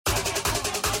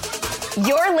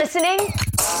You're listening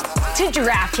to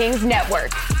DraftKings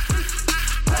Network.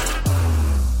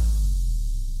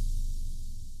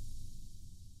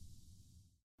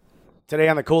 Today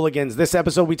on the Cooligans, this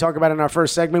episode we talk about in our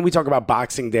first segment, we talk about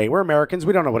Boxing Day. We're Americans.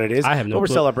 We don't know what it is. I have no but we're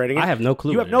clue. celebrating it. I have no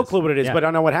clue You what have it no is. clue what it is, Yeah. but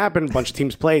I know what happened. A bunch of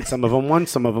teams played. Some of them won,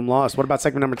 some of them lost. What about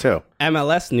segment number 2?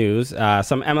 MLS news,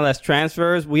 some MLS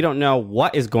transfers. We don't know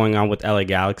what is going on with LA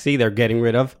Galaxy. They're getting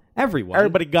rid of everyone.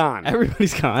 Everybody gone.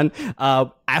 Everybody's gone.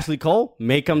 Ashley Cole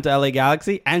may come to LA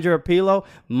Galaxy. Andrew Pirlo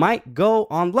might go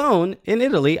on loan in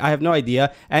Italy. I have no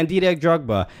idea. And Didier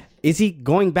Drogba, is he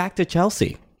going back to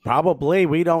Chelsea? Probably.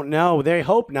 We don't know. They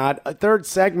hope not. A third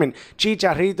segment.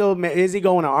 Chicharito, is he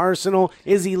going to Arsenal?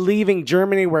 Is he leaving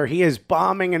Germany where he is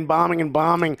bombing and bombing and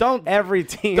bombing every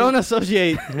team? Don't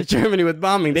associate Germany with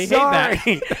bombing. They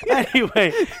hate that.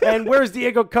 Anyway, and where's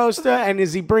Diego Costa? And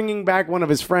is he bringing back one of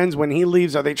his friends when he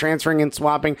leaves? Are they transferring and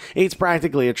swapping? It's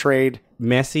practically a trade.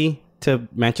 Messi to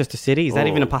Manchester City? Is that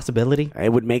even a possibility?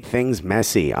 It would make things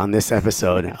messy on this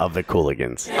episode of the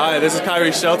Cooligans. Hi, this is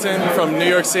Kyrie Shelton from New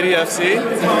York City FC,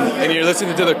 and you're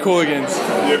listening to the Cooligans.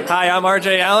 Hi, I'm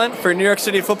RJ Allen for New York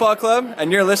City Football Club,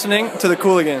 and you're listening to the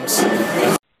Cooligans.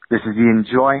 This is Ian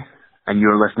Joy, and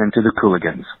you're listening to the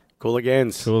Cooligans.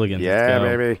 Cooligans. Cooligans, Yeah, let's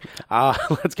go. baby.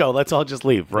 Let's go. Let's all just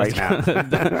leave right now.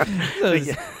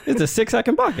 It's a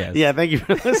 6-second podcast. Yeah, thank you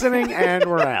for listening, and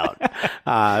we're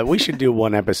out. We should do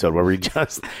one episode where we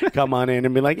just come on in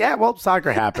and be like, yeah, well,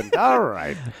 soccer happened. All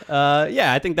right.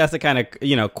 Yeah, I think that's the kind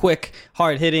of quick,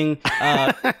 hard-hitting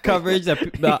coverage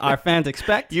that our fans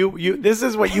expect. This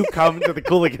is what you come to the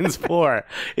Cooligans for,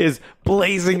 is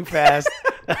blazing fast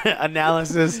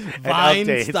analysis and Vine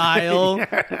updates. style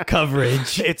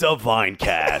coverage. It's a Vine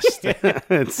cast.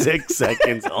 6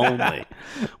 seconds only.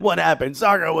 What happened?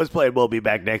 Soccer was played. We'll be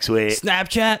back next week.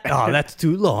 Snapchat? Oh, that's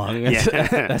too long.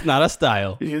 That's not a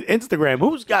style. Instagram,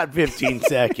 who's got 15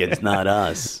 seconds? Not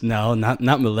us. No, not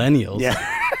millennials.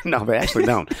 Yeah. No, they actually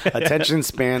don't. Attention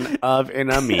span of an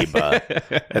amoeba.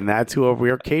 And that's who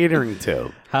we're catering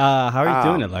to. How are you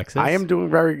doing, Alexis? I am doing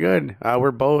very good.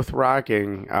 We're both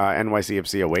rocking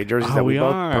NYCFC away jerseys that we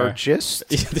both purchased.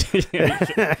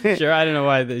 Sure, I don't know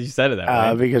why you said it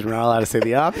that way. Because we're not allowed to say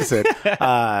the opposite.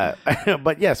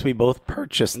 But yes, we both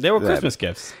purchased They were them. Christmas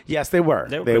gifts. Yes, they were.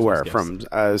 They were Christmas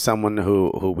from someone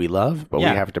who we love, but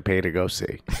Yeah. we have to pay to go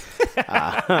see.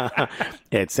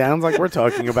 It sounds like we're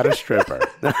talking about a stripper.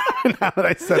 Now that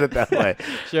I said it that way.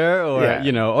 Sure, or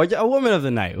Yeah. or a woman of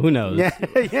the night. Who knows?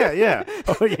 Yeah.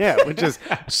 Oh, yeah, which is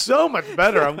so much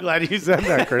better. I'm glad you said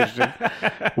that, Christian.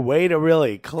 Way to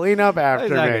really clean up after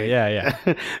Exactly. me. Yeah.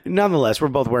 Nonetheless, we're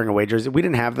both wearing away jerseys. We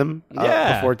didn't have them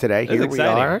before today. That's Here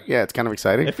exciting. we are. Yeah, it's kind of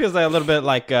exciting. It feels like a little bit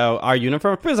like our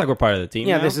uniform. It feels like we're part of the team.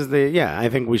 Yeah, now. this is I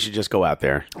think we should just go out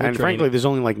there. And train. frankly, there's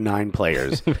only like 9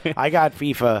 players. I got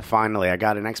FIFA finally. I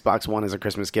got an Xbox One as a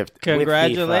Christmas gift. with FIFA.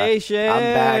 Congratulations. I'm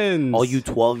back. All you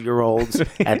 12-year-olds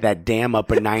at that damn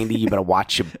upper 90, you better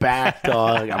watch your back,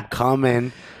 dog. I'm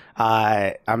coming.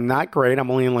 I'm not great.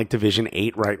 I'm only in like Division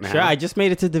 8 right now. Sure, I just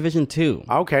made it to Division 2.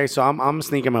 Okay, so I'm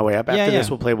sneaking my way up. After Yeah, this, yeah.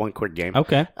 we'll play one quick game.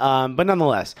 Okay. But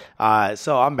nonetheless,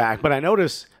 so I'm back. But I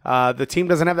notice the team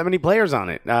doesn't have that many players on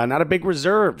it. Not a big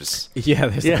reserves. Yeah,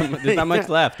 there's not much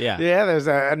left. Yeah. Yeah, there's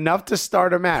enough to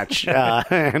start a match,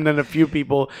 and then a few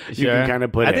people you can kind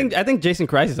of put in. I think Jason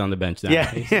Christ is on the bench now.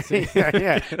 Yeah,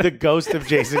 yeah, the ghost of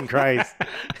Jason Christ.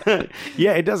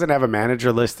 Yeah, it doesn't have a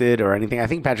manager listed or anything. I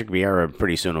think Patrick Vieira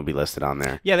pretty soon will be listed on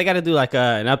there. Yeah, they got to do like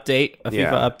an update, a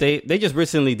FIFA update. They just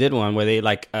recently did one where they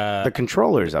like The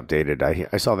controllers updated.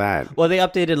 I saw that. well, they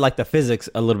updated like the physics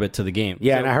a little bit to the game.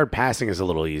 Yeah, So- and I heard passing is a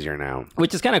little easier now.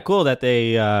 which is kind of cool that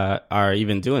they are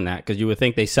even doing that, because you would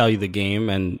think they sell you the game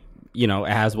and it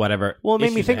has whatever. Well, it made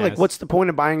me issues think, it like, has. what's the point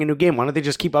of buying a new game? Why don't they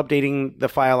just keep updating the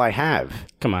file I have?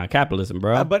 Come on, capitalism,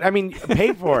 bro. But I mean,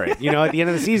 pay for it. At the end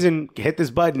of the season, hit this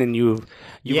button and you've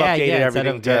updated instead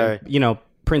everything of, to.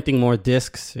 printing more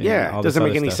discs. And Yeah, all it this doesn't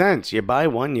make other any stuff. sense. You buy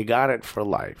one, you got it for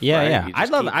life. Yeah, right? yeah. You I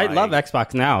just love keep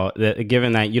Xbox now,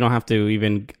 given that you don't have to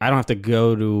I don't have to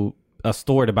go to a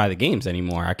store to buy the games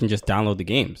anymore. I can just download the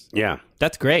games. Yeah.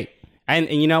 That's great. And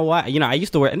you know what? I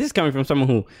used to work, and this is coming from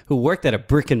someone who worked at a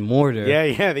brick and mortar.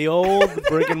 Yeah, the old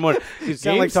brick and mortar. You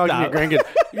sound like talking to your grandkids.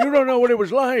 You don't know what it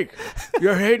was like.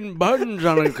 You're hitting buttons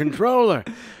on a controller.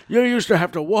 You used to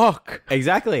have to walk.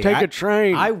 Exactly. Take a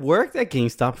train. I worked at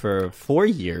GameStop for 4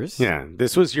 years. Yeah,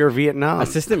 this was your Vietnam.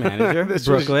 Assistant manager, This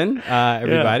was- Brooklyn,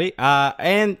 everybody.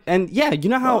 And yeah, you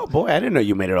know how Oh, boy, I didn't know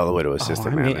you made it all the way to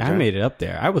assistant manager. I made it up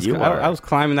there. I was You are. I was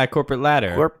climbing that corporate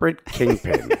ladder. Corporate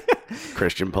kingpin.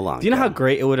 Christian Polanco. Do you know how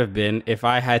great it would have been if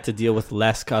I had to deal with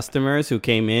less customers who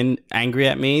came in angry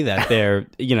at me that they're,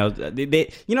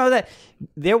 that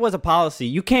there was a policy.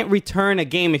 You can't return a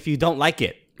game if you don't like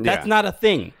it. That's Yeah. not a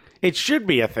thing. It should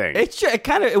be a thing.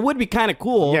 It would be kind of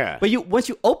cool. Yeah. But once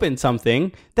you open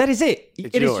something, that is it.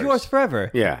 It is yours. yours forever.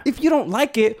 Yeah. If you don't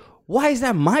like it, why is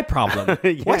that my problem?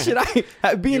 Why should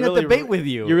I be in a debate with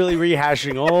you? You're really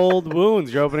rehashing old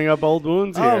wounds. You're opening up old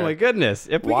wounds here. Oh my goodness!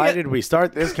 Why did we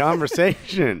start this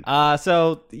conversation?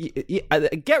 So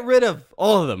get rid of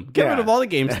all of them. Get rid of all the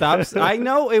GameStops. I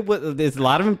know there's a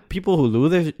lot of people who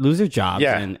lose their jobs.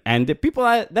 Yeah. And the people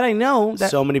that I know that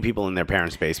So many people in their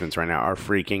parents' basements right now are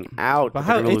freaking out. They're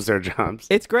how- going to lose their jobs.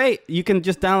 it's great. You can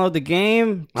just download the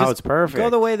game. Oh, Just it's perfect. Go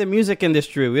the way of the music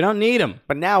industry. We don't need them.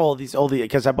 But now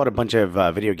because I bought a bunch of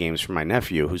video games for my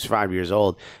nephew who's 5 years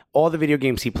old. All the video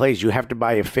games he plays, you have to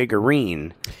buy a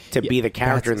figurine to be the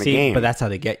character in the game. But that's how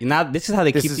they get you. Now, this is how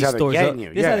they keep is these how they're stores getting up. you,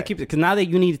 This is how yeah. they keep it. Because now that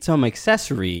you need some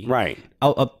accessory. Right.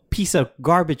 A piece of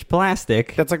garbage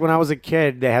plastic. That's like when I was a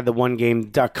kid, they had the one game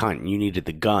Duck Hunt and you needed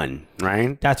the gun,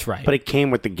 right? That's right. But it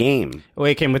came with the game. Well,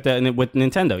 it came with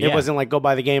Nintendo. Yeah. It wasn't like go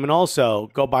buy the game and also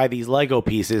go buy these Lego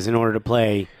pieces in order to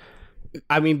play.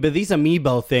 I mean, but these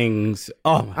amiibo things.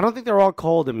 Oh, I don't think they're all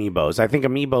called amiibos. I think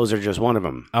amiibos are just one of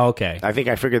them. okay. I think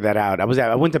I figured that out.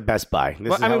 I went to Best Buy. This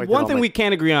Well, is I how mean, did one all thing my- we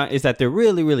can't agree on is that they're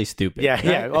really, really stupid. Yeah,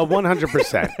 yeah,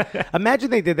 100%. Imagine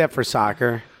they did that for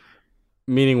soccer.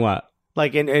 Meaning what?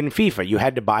 Like in FIFA, you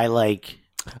had to buy like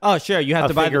Oh, sure. You have A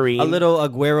to buy figurine. a little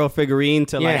Aguero figurine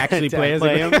to like actually to play as a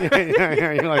him.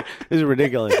 Yeah, you're like, this is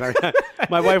ridiculous.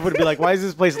 My wife would be like, "Why is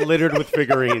this place littered with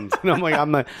figurines?" And I'm like,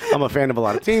 "I'm a fan of a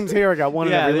lot of teams here. I got one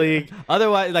in every league."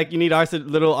 Otherwise, like you need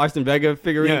little Arsene Wenger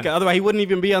figurine. Yeah. Otherwise, he wouldn't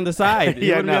even be on the side. He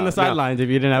Yeah, wouldn't be on no, the sidelines if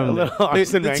you didn't have him. Little The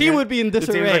Arsene team Wenger. would be in The team's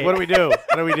disarray. like, what do we do?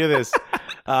 How do we do this?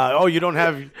 You don't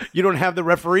have the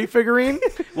referee figurine?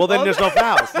 Well, then there's no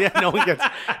fouls. Yeah, no one gets.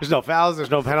 There's no fouls.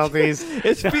 There's no penalties.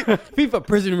 It's FIFA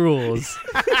prison rules.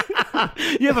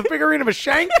 You have a figurine of a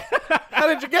shank? How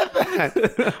did you get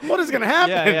that? What is going to happen?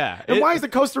 Yeah, yeah. And why is the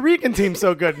Costa Rican team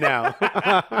so good now?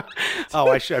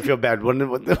 I feel bad. Wasn't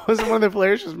one of the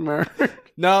players just murdered?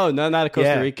 No, not a Costa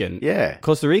Yeah. Rican. Yeah.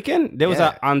 Costa Rican. There was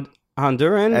Yeah. a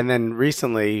Honduran. And then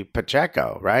recently,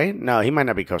 Pacheco, right? No, he might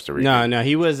not be Costa Rican. no,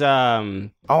 he was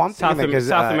I'm South thinking because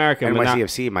South American, but not-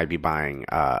 NYCFC might be buying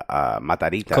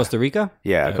Matarita. Costa Rica.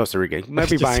 Yeah, Costa Rica. Might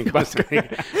be buying Costa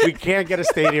Rica. We can't get a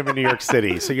stadium in New York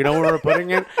City, so you know where we're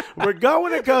putting it? We're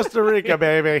going to Costa Rica,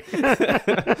 baby.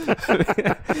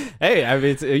 Hey, I mean,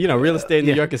 it's, real estate in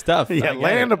New York is tough. Yeah, I get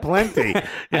land it. of plenty.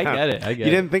 I get it. I get You it.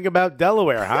 didn't think about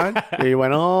Delaware, huh? You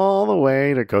went all the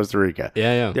way to Costa Rica.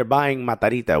 Yeah. They're buying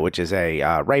Matarita, which is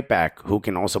a right back who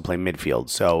can also play midfield.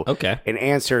 So Okay. an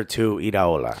answer to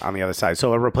Iraola on the other side.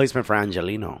 So a replacement for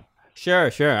Angelino.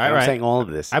 Sure. All I'm right. saying all of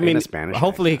this I in mean, a Spanish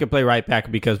hopefully he could play right back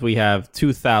because we have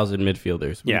 2,000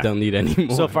 midfielders. We Yeah. don't need any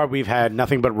more. So far, we've had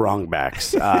nothing but wrong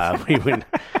backs. We would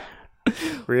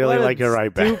really What like a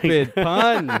right back. Stupid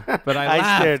pun. But I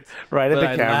laughed. stared right at But the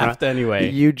I camera. laughed anyway.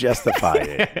 You justified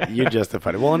it. You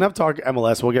justified it. Well, enough talk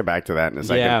MLS. We'll get back to that in a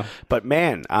second. Yeah. But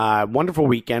man, wonderful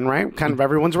weekend, right? Kind of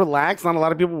everyone's relaxed. Not a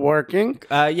lot of people working.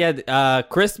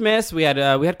 Christmas. We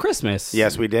had Christmas.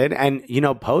 Yes, we did. And,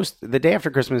 post the day after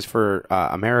Christmas for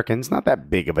Americans, not that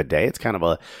big of a day. It's kind of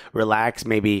a relax,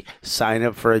 maybe sign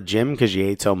up for a gym because you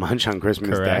ate so much on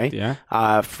Christmas Correct, Day.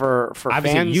 yeah. For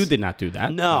Obviously, fans, you did not do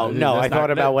that. No. I That's thought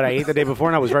not- about what I ate the day before,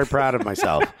 and I was very proud of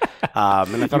myself. And I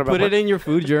thought You about put it in your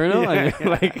food journal. Yeah,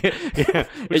 and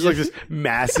It's like this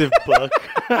massive book.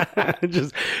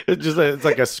 It's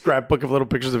like a scrapbook of little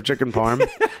pictures of chicken parm,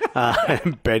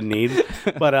 bed need.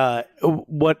 But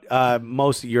what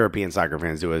most European soccer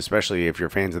fans do, especially if you're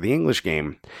fans of the English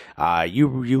game,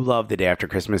 you love the day after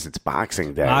Christmas. It's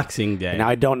Boxing Day. Boxing Day. Now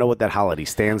I don't know what that holiday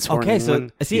stands for. Okay, in so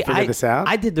England. see, you figured this out.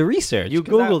 I did the research. You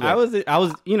 'cause Googled it. I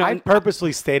was, I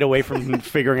purposely stayed away from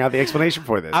figuring out the explanation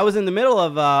for this. I was in the middle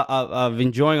of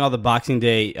enjoying all the Boxing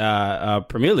Day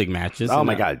Premier League matches. Oh And,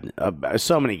 my God,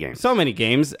 so many games. so many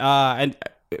games, and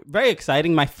very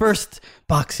exciting. My first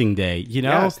Boxing Day,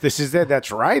 Yes, this is it.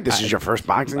 That's right. This is your first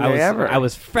Boxing Day ever. I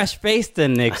was fresh faced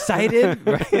and excited,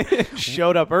 right?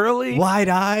 showed up early. wide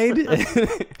eyed,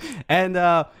 and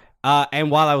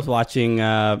while I was watching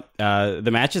the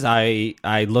matches, I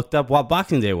looked up what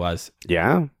Boxing Day was.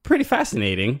 Yeah. Pretty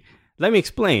fascinating. Let me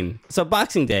explain. So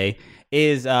Boxing Day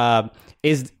is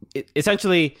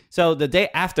essentially the day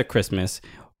after Christmas.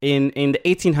 In the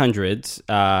 1800s,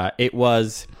 it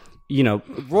was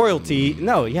royalty.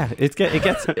 No, yeah, it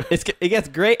gets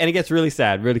great and it gets really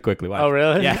sad really quickly. Watch. Oh,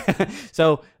 really? Yeah.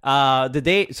 So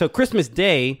Christmas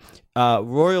Day,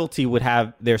 royalty would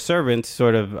have their servants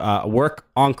sort of work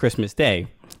on Christmas Day.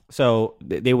 So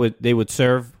they would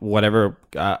serve whatever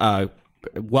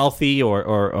wealthy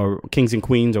or kings and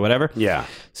queens or whatever. Yeah.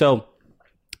 So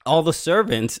all the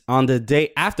servants on the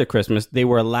day after Christmas, they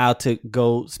were allowed to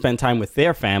go spend time with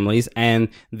their families, and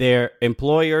their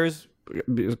employers,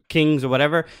 kings or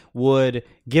whatever, would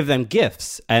give them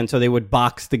gifts. And so they would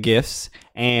box the gifts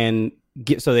and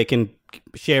so they can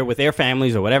share with their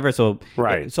families or whatever. So,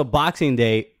 right. So Boxing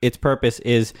Day, its purpose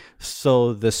is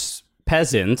so the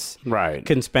peasants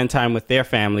can spend time with their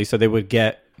families. So they would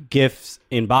get gifts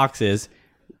in boxes.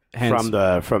 Hence, from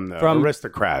the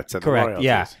aristocrats. And correct. The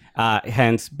yeah.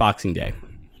 Hence Boxing Day.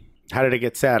 How did it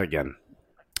get sad again?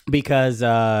 Because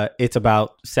it's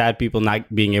about sad people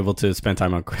not being able to spend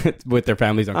time with their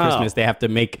families on Christmas. They have to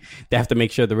make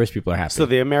sure the rich people are happy. So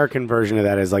the American version of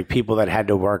that is like people that had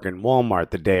to work in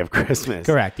Walmart the day of Christmas.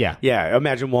 Correct. Yeah. Yeah.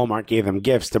 Imagine Walmart gave them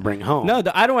gifts to bring home. No,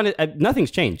 I don't want to.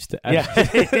 Nothing's changed. Yeah.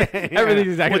 Everything's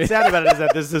exactly. What's sad about it is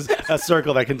that this is a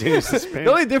circle that continues to spin.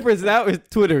 The only difference now is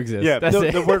Twitter exists. Yeah. That's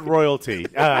it. The word royalty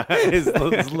is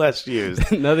less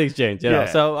used. Nothing's changed. You know?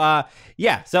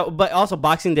 So but also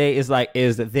Boxing Day is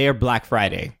their Black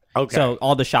Friday. Okay. So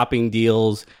all the shopping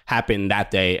deals happen that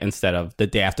day instead of the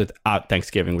day after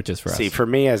Thanksgiving, which is for us. See, for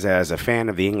me as a fan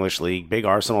of the English League, big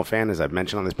Arsenal fan, as I've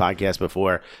mentioned on this podcast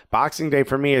before, Boxing Day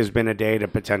for me has been a day to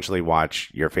potentially watch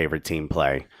your favorite team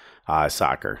play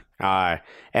soccer. I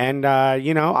had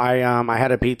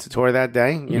a pizza tour that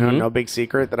day. No big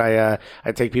secret that I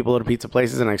take people to pizza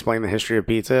places and I explain the history of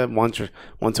pizza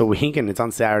once a week, and it's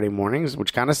on Saturday mornings,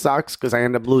 which kind of sucks because I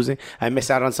end up losing. I miss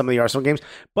out on some of the Arsenal games,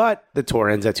 but the tour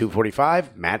ends at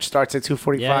 2:45. Match starts at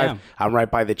 2:45. Yeah. I'm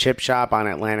right by the chip shop on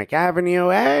Atlantic Avenue.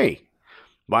 Hey,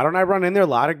 why don't I run in there? A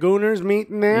lot of Gooners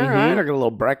meeting there. Right? I got a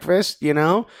little breakfast,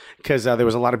 because there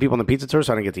was a lot of people on the pizza tour,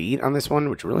 so I didn't get to eat on this one,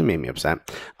 which really made me upset.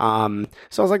 So I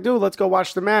was like, dude, let's go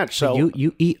watch the match. So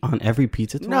you eat on every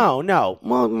pizza tour? No.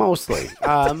 Well, mostly.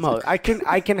 I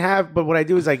can have, but what I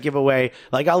do is I give away,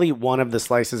 like I'll eat one of the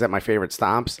slices at my favorite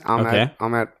stops on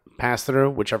that pass through,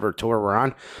 whichever tour we're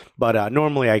on. But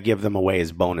normally I give them away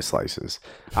as bonus slices.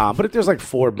 But if there's like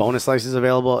 4 bonus slices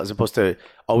available, as opposed to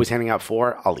always handing out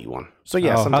 4, I'll eat one. So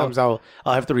yeah, sometimes I'll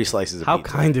have 3 slices of how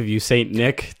pizza. kind of you, Saint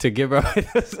Nick, to give away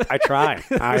this. I try.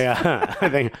 I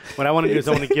think what I want to do is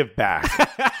I want to give back.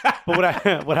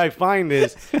 But what I find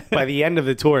is by the end of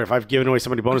the tour, if I've given away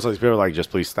so many bonus slices, people are like, just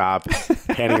please stop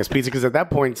handing us pizza. Because at that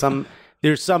point,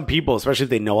 there's some people, especially if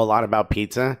they know a lot about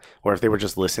pizza, or if they were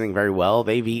just listening very well,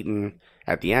 they've eaten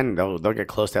at the end. They'll get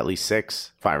close to at least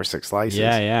 5 or 6 slices.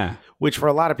 Yeah. Which for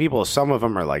a lot of people, some of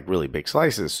them are like really big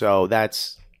slices. So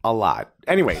that's a lot.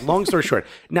 Anyway, long story short,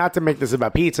 not to make this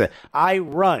about pizza, I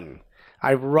run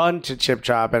to Chip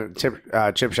Shop in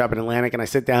Atlantic, and I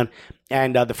sit down,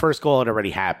 and the first goal had already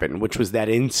happened, which was that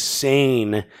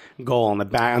insane goal on the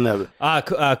back on the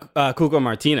Cuco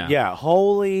Martina. Yeah,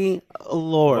 holy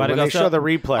Lord! When they show the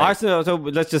replay, Arsenal. So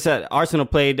let's just say Arsenal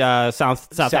played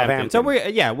Southampton. So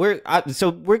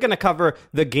we're gonna cover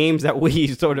the games that we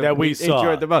saw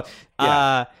enjoyed the most.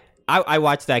 Yeah. I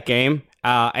watched that game,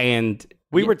 and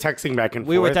we were texting back and forth.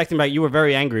 We were texting back. You were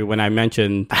very angry when I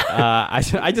mentioned. I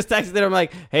just texted them. I'm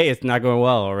like, "Hey, it's not going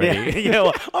well already." Yeah.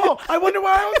 I wonder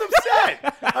why I was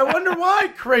upset. I wonder why,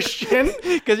 Christian.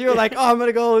 Because you were like, "Oh, I'm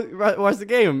gonna go watch the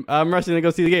game. I'm rushing to go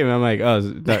see the game." And I'm like, "Oh,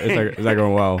 it's not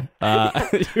going well."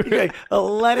 Like,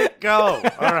 let it go.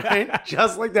 All right,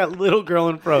 just like that little girl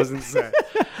in Frozen said.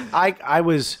 I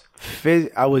was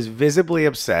visibly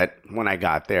upset when I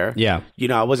got there. Yeah.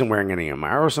 I wasn't wearing any of my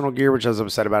Arsenal gear, which I was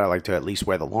upset about. I like to at least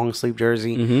wear the long sleeve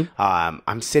jersey.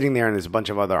 I'm sitting there and there's a bunch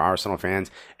of other Arsenal fans,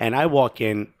 and I walk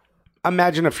in.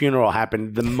 Imagine a funeral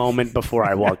happened the moment before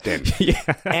I walked in.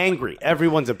 Angry.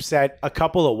 Everyone's upset. A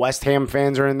couple of West Ham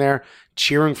fans are in there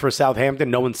cheering for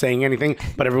Southampton. No one's saying anything,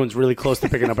 but everyone's really close to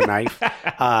picking up a knife.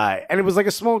 And it was like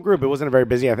a small group. It wasn't a very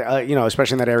busy,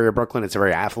 especially in that area of Brooklyn. It's a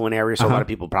very affluent area, so a lot of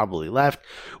people probably left,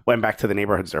 went back to the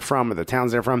neighborhoods they're from or the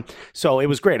towns they're from. So it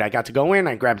was great. I got to go in.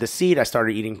 I grabbed a seat. I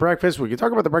started eating breakfast. We could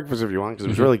talk about the breakfast if you want, because it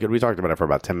was really good. We talked about it for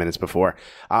about 10 minutes before.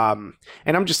 And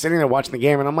I'm just sitting there watching the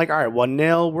game, and I'm like, all right,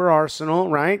 1-0, we're Arsenal,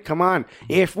 right? Come on.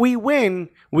 If we win,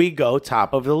 we go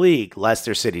top of the league.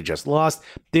 Leicester City just lost.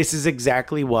 This is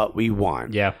exactly what we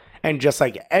want. Yeah. And just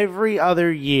like every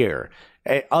other year,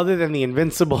 other than the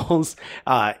Invincibles,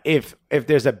 if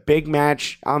there's a big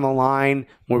match on the line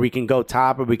where we can go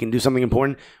top or we can do something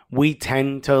important, we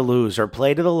tend to lose or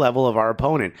play to the level of our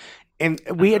opponent. and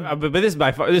we had. But this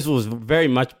by far, this was very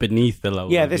much beneath the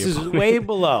level. Yeah, of this is Liverpool. way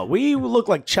below. We looked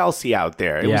like Chelsea out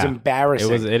there. It was Yeah.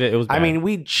 embarrassing. It was I bad. mean,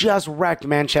 we just wrecked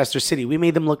Manchester City. We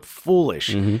made them look foolish.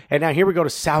 Mm-hmm. And now here we go to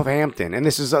Southampton, and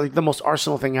this is like the most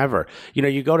Arsenal thing ever. You know,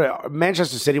 you go to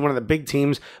Manchester City, one of the big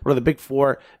teams, one of the big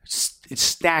four. It's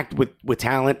stacked with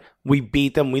talent. We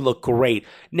beat them. We look great.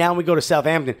 Now we go to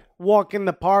Southampton. Walk in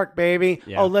the park, baby.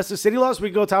 Yeah. Oh, Leicester City lost. We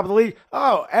go top of the league.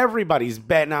 Oh, everybody's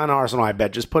betting on Arsenal, I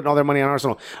bet. Just putting all their money on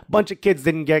Arsenal. A bunch of kids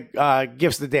didn't get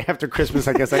gifts the day after Christmas.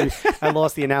 I guess I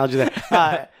lost the analogy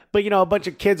there. But, you know, a bunch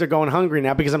of kids are going hungry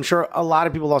now because I'm sure a lot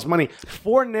of people lost money.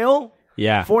 4-0?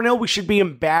 Yeah. 4-0, we should be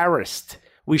embarrassed.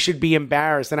 We should be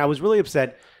embarrassed. And I was really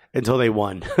upset until they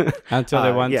won. Until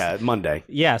they won. Yeah, Monday.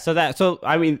 Yeah, so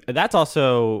I mean that's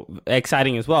also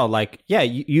exciting as well. Like, yeah,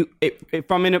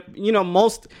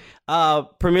 most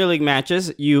Premier League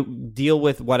matches you deal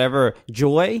with whatever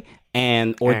joy or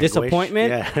Anguish,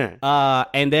 disappointment, yeah.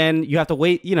 and then you have to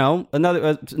wait,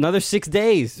 another 6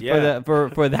 days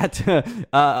for that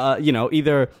to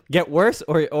either get worse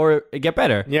or get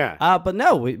better. Yeah. But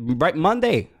no, right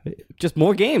Monday, just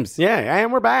more games. Yeah,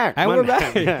 and we're back. And we're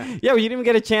back. Yeah. Yeah, we didn't even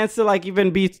get a chance to like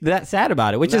even be that sad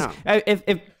about it. Which is,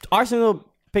 if Arsenal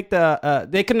picked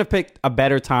they couldn't have picked a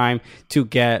better time to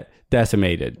get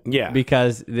decimated. Yeah.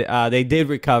 because they did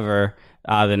recover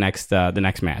the next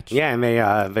match. Yeah, and they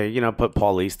put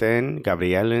Paulista in,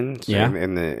 Gabriel in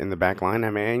in the back line.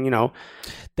 I mean,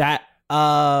 That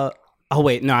oh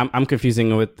wait, no, I'm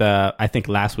confusing it with I think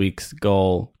last week's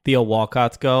goal, Theo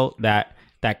Walcott's goal, that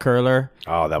curler.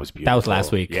 oh, that was beautiful. That was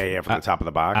last week. Yeah, from the top of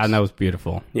the box. And that was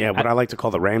beautiful. Yeah, what I like to call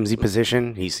the Ramsey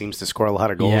position. He seems to score a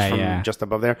lot of goals from just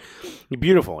above there.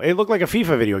 Beautiful. It looked like a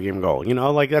FIFA video game goal.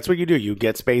 Like that's what you do. You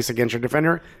get space against your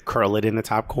defender, curl it in the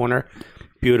top corner.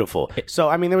 Beautiful. So,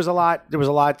 I mean, there was a lot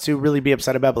to really be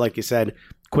upset about, but like you said,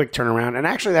 quick turnaround. And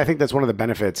actually, I think that's one of the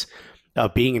benefits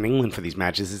of being in England for these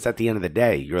matches. Is at the end of the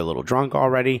day, you're a little drunk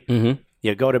already. Mm-hmm.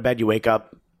 You go to bed, you wake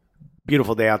up,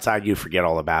 beautiful day outside, you forget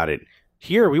all about it.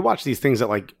 Here, we watch these things at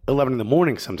like 11 in the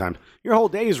morning sometimes. Your whole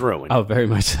day is ruined. Oh, very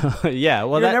much so. Yeah.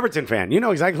 Well, you're an Everton fan. You know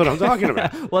exactly what I'm talking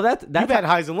about. Well, that's You've had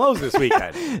highs and lows this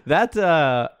weekend. That's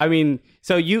I mean,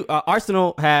 so you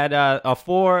Arsenal had a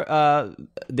 4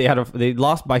 they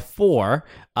lost by 4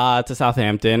 to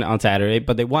Southampton on Saturday,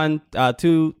 but they won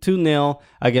 2-0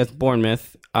 against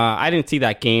Bournemouth. I didn't see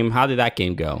that game. How did that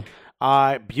game go?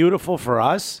 Beautiful for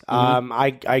us.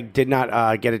 I did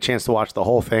not get a chance to watch the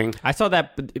whole thing. I saw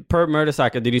that per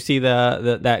Mertesacker. Did you see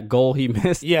that goal he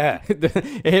missed? Yeah.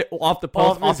 It hit off the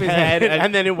post, off his head,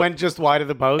 and then it went just wide of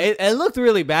the post. It looked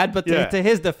really bad, but Yeah. to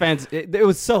his defense, it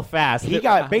was so fast. He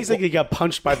got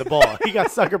punched by the ball. He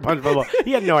got sucker punched by the ball.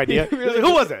 He had no idea.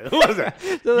 Who was it? Who was it?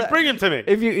 You bring him to me.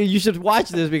 If you should watch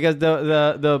this because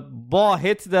the ball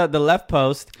hits the left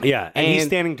post. Yeah, and he's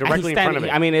standing directly in front of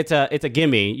it. I mean, it's a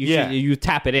gimme. You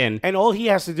tap it in. And all he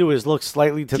has to do is look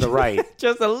slightly to the right.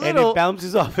 Just a And little. it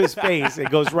bounces off his face. It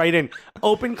goes right in.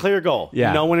 Open, clear goal.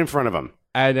 Yeah. No one in front of him.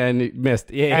 And then it missed.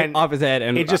 It hit And off his head.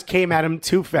 And It just came at him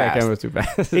too that fast. was too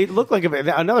fast. It looked like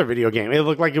another video game. It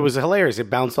looked like it was hilarious. It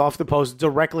bounced off the post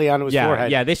directly onto his forehead.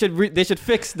 Yeah, they should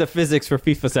fix the physics for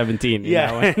FIFA 17.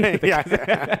 Yeah,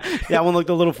 yeah. That one looked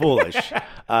a little foolish.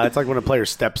 It's like when a player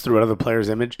steps through another player's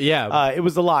image. Yeah. It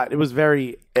was a lot. It was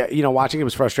very, watching it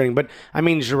was frustrating. But I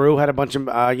mean, Giroud had a bunch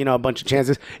of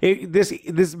chances.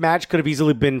 This match could have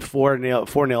easily been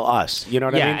 4-0 us. You know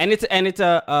what I mean? and it's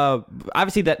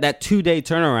obviously that 2-day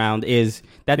turnaround does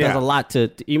Yeah. a lot to.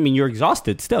 I mean, you're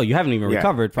exhausted still. You haven't even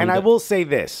recovered from. And I will say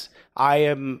this.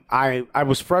 I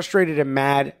was frustrated and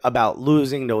mad about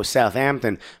losing to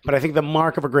Southampton, but I think the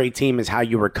mark of a great team is how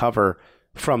you recover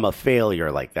from a failure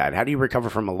like that. How do you recover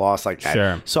from a loss like that?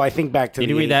 Sure. So I think back to Did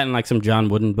you read that in like some John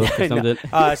Wooden book or something?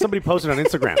 Somebody posted on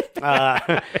Instagram.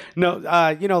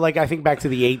 I think back to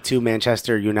the 8-2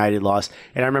 Manchester United loss,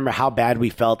 and I remember how bad we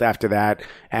felt after that,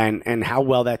 and how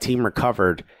well that team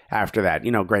recovered after that.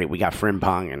 Great, we got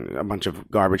Frimpong and a bunch of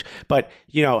garbage, but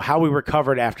how we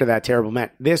recovered after that terrible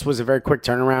match. This was a very quick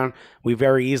turnaround. We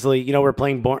very easily, we're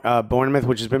playing Bournemouth,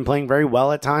 which has been playing very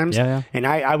well at times. Yeah. And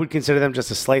I would consider them just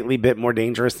a slightly bit more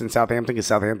dangerous than Southampton, because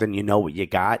Southampton, you know what you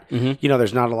got. Mm-hmm.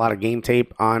 There's not a lot of game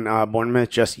tape on Bournemouth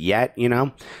just yet,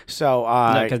 So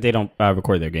Because they don't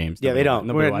record their games. yeah, they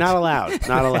don't. We're not allowed.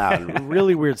 Not allowed.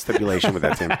 Really weird stipulation with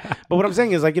that team. But what I'm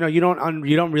saying is, you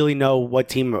don't really know what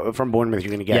team from Bournemouth you're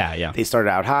going to get. Yeah. They started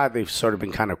out hot. They've sort of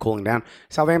been kind of cooling down.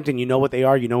 Southampton, you know what they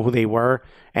are. You know who they were,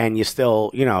 and you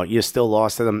still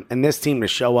lost to them. And this team to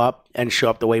show up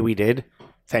the way we did,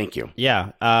 Thank you.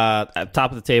 Yeah, at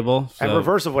top of the table. And So,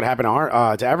 reverse of what happened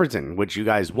to Everton, which you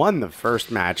guys won the first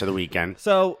match of the weekend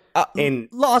so in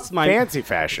lost my fancy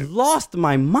fashion. lost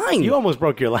my mind. You almost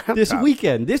broke your laptop. This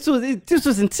weekend. This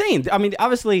was insane. I mean,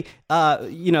 obviously,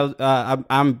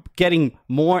 I'm getting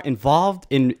more involved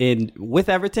in with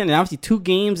Everton, and obviously 2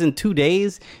 games in 2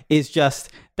 days is just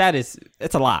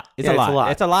it's a lot. It's Yeah, a it's lot. a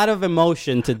lot. It's a lot of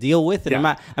emotion to deal with, and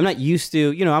Yeah. I'm not used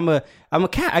to.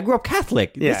 I grew up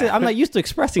Catholic. Yeah. I'm not used to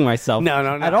expressing myself. No, at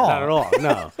all. not at all.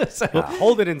 No, So-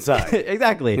 hold it inside.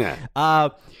 Exactly. Yeah.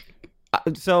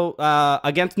 So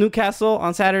against Newcastle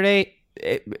on Saturday,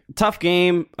 tough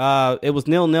game. It was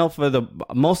 0-0 for the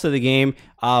most of the game.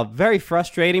 Very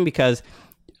frustrating because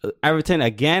Everton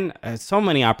again had so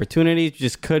many opportunities,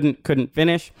 just couldn't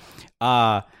finish.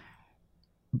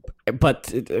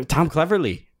 But Tom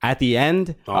Cleverley at the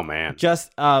end, Oh, man.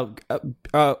 just a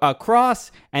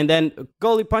cross and then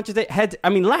goalie punches it head. I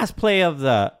mean, last play of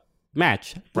the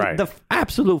match, Right. The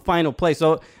absolute final play.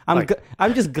 So I'm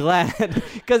just glad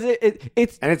because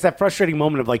it's And it's that frustrating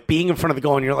moment of like being in front of the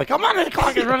goal and you're like, come on, the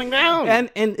clock is running down. and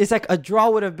it's like a draw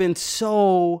would have been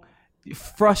so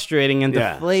frustrating and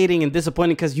Yeah. deflating and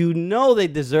disappointing because they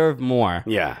deserve more.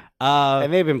 Yeah.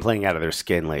 And they've been playing out of their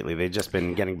skin lately. They've just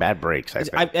been getting bad breaks, I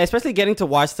think. Especially getting to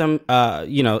watch them,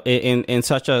 in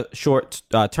such a short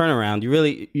turnaround,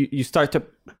 you start to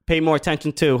pay more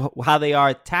attention to how they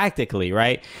are tactically,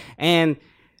 right? And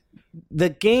the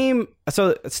game,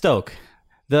 so Stoke,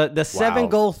 the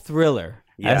 7-goal thriller,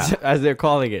 Yeah. as they're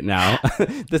calling it now.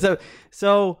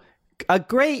 So a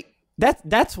great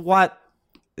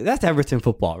that's Everton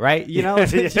football, right? Yeah.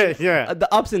 The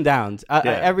ups and downs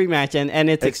every match, and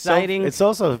it's exciting. It's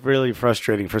also really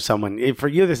frustrating for someone. For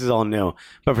you, this is all new,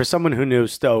 but for someone who knew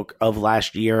Stoke of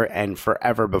last year and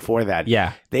forever before that,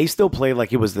 Yeah. they still played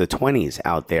like it was the 20s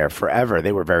out there forever.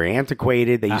 They were very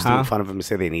antiquated. They used to Uh-huh. make fun of them and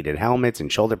say they needed helmets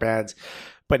and shoulder pads.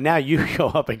 But now you go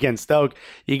up against Stoke.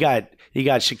 You got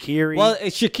Shaqiri. Well,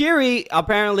 Shaqiri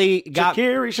apparently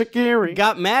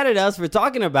got mad at us for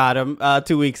talking about him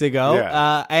 2 weeks ago,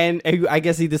 Yeah. and I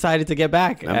guess he decided to get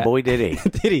back. And boy, did he.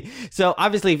 Did he? So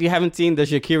obviously, if you haven't seen the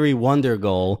Shaqiri wonder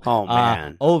goal, Oh,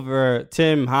 man. over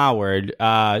Tim Howard,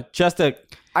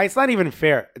 It's not even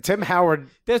fair. Tim Howard.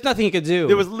 there's nothing he could do.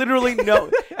 There was literally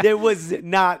there was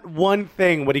not one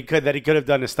thing that he could have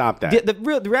done to stop that. the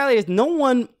reality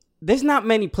is there's not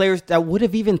many players that would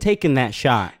have even taken that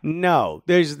shot. No,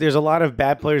 there's a lot of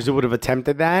bad players who would have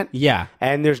attempted that. Yeah.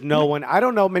 And there's no one. I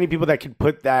don't know many people that could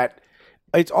put that.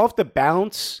 It's off the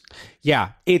bounce. Yeah.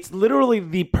 It's literally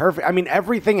the perfect. I mean,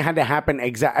 everything had to happen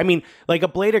I mean, like a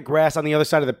blade of grass on the other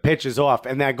side of the pitch is off,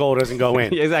 and that goal doesn't go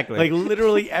in. Exactly. Like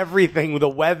literally everything, the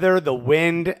weather, the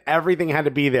wind, everything had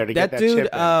to be there to get that dude,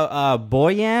 chip in.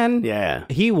 Boyan. Yeah.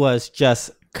 He was just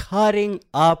cutting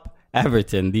up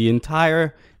Everton the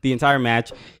entire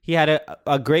match. He had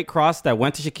a great cross that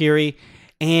went to Shaqiri,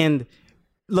 and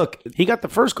look, He got the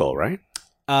first goal, right?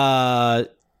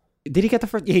 did he get the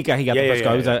first? Yeah, he got the first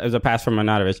goal. Yeah. It was a pass from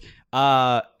Arnautovic.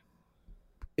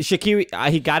 Shaqiri,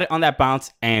 he got it on that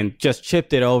bounce and just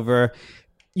chipped it over.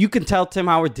 You can tell Tim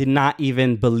Howard did not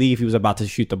even believe he was about to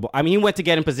shoot the ball. I mean, he went to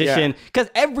get in position because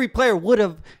every player would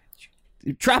have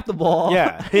trapped the ball.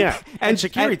 Yeah. and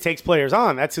Shaqiri takes players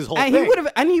on. That's his whole and thing.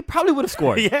 he probably would have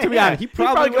scored. To be honest, he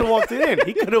probably could have walked it in.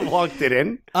 He could have walked it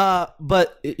in.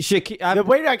 But Shaqiri, The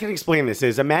way I can explain this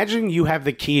is: imagine you have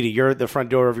the key to the front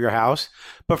door of your house,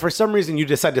 but for some reason you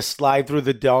decide to slide through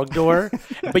the dog door,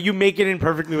 but you make it in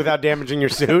perfectly without damaging your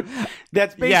suit.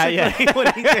 That's basically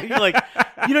what he did. You're like,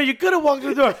 you could have walked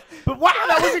through the door, but wow,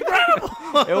 that was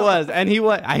incredible. it was, and he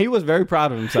was very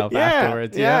proud of himself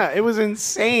afterwards. It was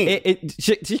insane.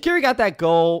 Shaqiri got that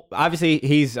goal. Obviously,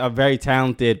 he's a very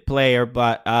talented player,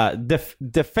 but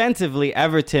defensively,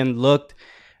 Everton looked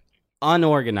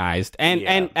unorganized,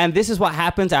 and this is what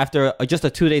happens after just a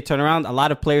 2-day turnaround. A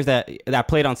lot of players that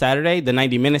played on Saturday, the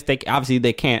 90 minutes, they're not going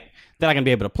to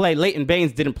be able to play. Leighton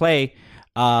Baines didn't play.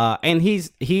 And he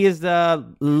is the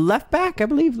left back, I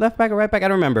believe, left back or right back. I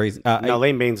don't remember. No,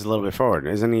 Lane Baines is a little bit forward,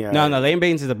 isn't he? No, Leighton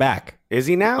Baines is a back. Is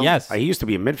he now? Yes. He used to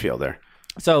be a midfielder.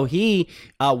 So he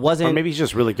wasn't. Or maybe he's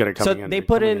just really good at coming in. So they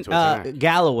put in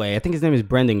Galloway. I think his name is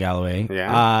Brendan Galloway.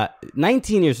 Yeah.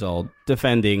 19 years old,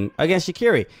 defending against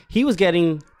Shaqiri. He was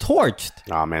getting torched.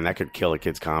 Oh man, that could kill a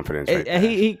kid's confidence.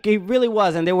 He really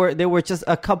was, and there were just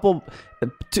a couple,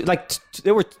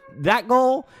 there were that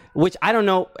goal, which I don't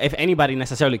know if anybody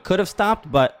necessarily could have stopped,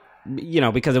 but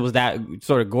because it was that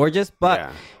sort of gorgeous. But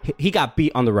he got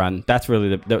beat on the run. That's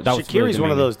really that was. Shaqiri's really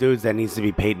one of those dudes that needs to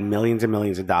be paid millions and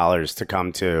millions of dollars to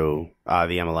come to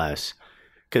the MLS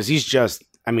because he's just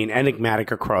I mean,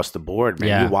 enigmatic across the board, man.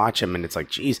 Yeah. You watch him and it's like,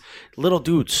 geez, little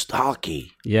dude,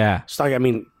 stocky. Yeah. Stocky, I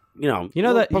mean, you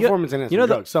know that performance in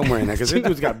it, somewhere in there, because this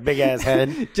dude's got big ass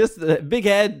head. Just big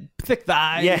head, thick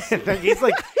thighs. Yeah, he's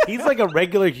like a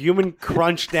regular human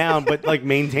crunched down, but like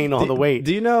maintain all the weight.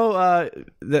 Do you know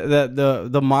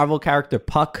the Marvel character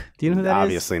Puck? Do you know who that is?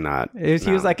 Obviously not.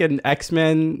 He was like an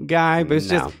X-Men guy, but it's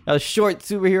just a short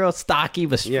superhero, stocky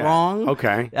but strong.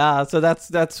 Okay. So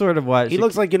that's sort of what He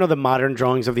looks like, the modern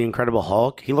drawings of the Incredible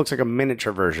Hulk. He looks like a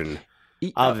miniature version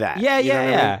of that. Yeah, You know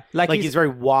what I mean? Like he's very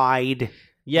wide.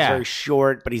 Yeah. He's very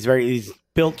short, but he's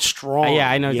built strong. Yeah,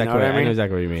 I know exactly. I know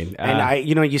exactly what you mean.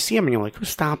 And you see him and you're like, who's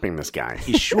stopping this guy?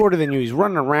 He's shorter than you. He's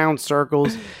running around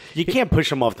circles. You can't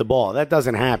push him off the ball. That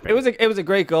doesn't happen. It was a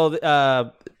great goal.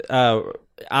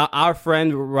 Our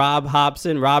friend Robert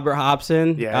Hobson, Robert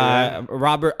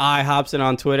I. Hobson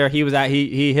on Twitter.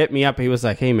 He hit me up. He was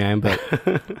like, "Hey man, but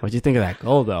what'd you think of that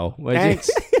goal though?"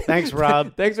 Thanks,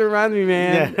 Rob. Thanks for reminding me,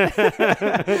 man.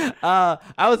 Yeah.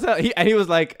 He was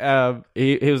like,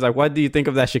 he was like, "What do you think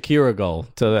of that Shakira goal?"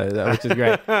 So which is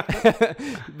great.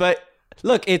 But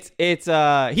look, it's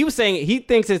he was saying he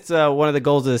thinks it's one of the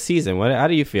goals of the season. How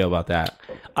do you feel about that?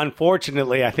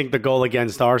 Unfortunately, I think the goal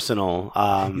against Arsenal.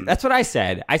 That's what I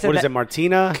said. I said, what is it,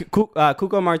 Martina?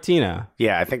 Cuco Martina.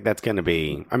 Yeah, I think that's going to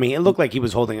be. I mean, it looked like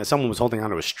someone was holding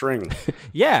onto a string.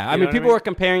 Yeah, I mean, people were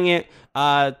comparing it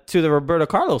to the Roberto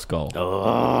Carlos goal.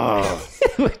 Oh,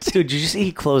 dude, did you see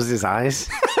he closed his eyes?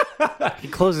 He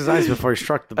closed his eyes before he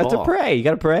struck the ball. To pray. You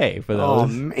got to pray for those.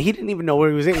 He didn't even know where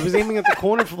he was aiming. He was aiming at the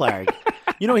corner flag.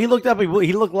 He looked up.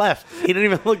 He looked left. He didn't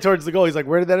even look towards the goal. He's like,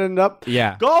 "Where did that end up?"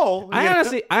 Yeah, goal. I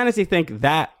honestly think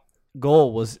that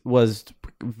goal was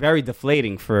very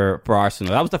deflating for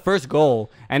Arsenal. That was the first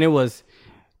goal, and it was.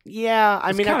 Yeah,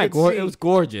 I mean, it was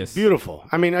gorgeous, beautiful.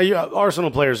 I mean, Arsenal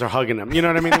players are hugging him. You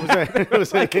know what I mean? It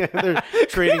was like they're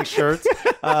trading shirts.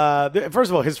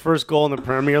 First of all, his first goal in the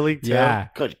Premier League. Too. Yeah,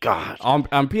 good God.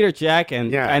 On Peter Cech,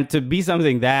 and to be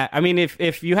something that, I mean,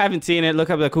 if you haven't seen it, look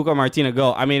up the Cuco Martina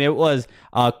goal. I mean, it was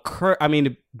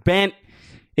bent.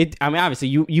 Obviously,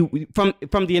 you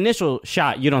from the initial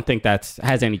shot, you don't think that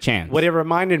has any chance. What it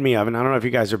reminded me of, and I don't know if you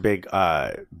guys are big,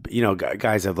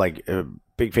 guys of like.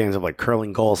 Big fans of like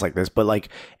curling goals like this, but like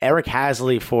Eric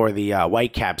Hasley for the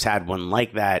Whitecaps had one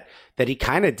like that he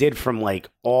kind of did from like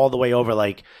all the way over,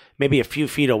 like maybe a few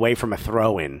feet away from a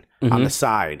throw in on the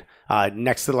side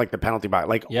next to like the penalty box,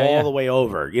 like all the way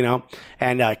over,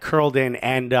 and curled in.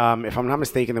 And if I'm not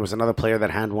mistaken, there was another player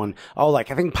that had one. Oh, like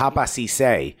I think Papa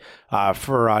Cisse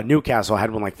for Newcastle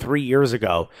had one like 3 years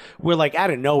ago, where like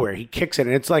out of nowhere he kicks it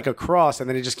and it's like a cross, and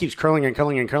then it just keeps curling and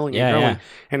curling and curling and curling,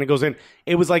 and it goes in.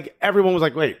 It was like everyone was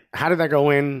like, "Wait, how did that go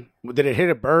in? Did it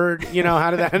hit a bird? How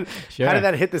did that how did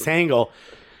that hit this angle?"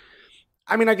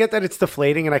 I mean, I get that it's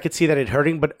deflating, and I could see that it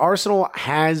hurting, but Arsenal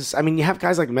has. I mean, you have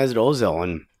guys like Mesut Ozil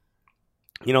and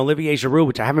Olivier Giroud,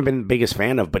 which I haven't been the biggest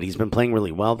fan of, but he's been playing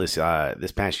really well this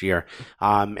past year.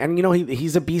 And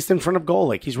he's a beast in front of goal.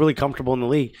 Like he's really comfortable in the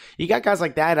league. You got guys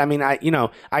like that. I mean,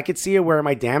 I could see it where it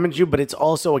might damage you, but it's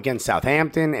also against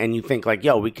Southampton, and you think like,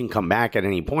 yo, we can come back at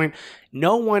any point.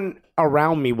 No one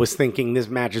around me was thinking this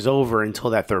match is over until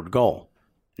that third goal.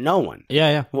 No one.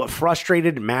 Yeah.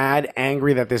 Frustrated, mad,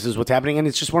 angry that this is what's happening. And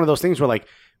it's just one of those things where like,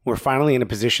 we're finally in a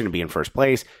position to be in first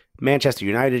place. Manchester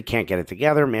United can't get it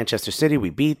together. Manchester City, we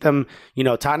beat them.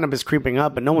 Tottenham is creeping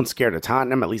up, but no one's scared of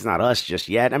Tottenham, at least not us just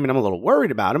yet. I mean, I'm a little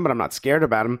worried about them, but I'm not scared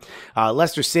about them.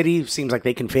 Leicester City seems like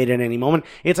they can fade at any moment.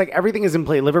 It's like everything is in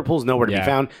play. Liverpool's nowhere to be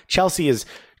found. Chelsea's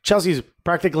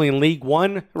practically in League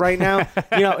One right now.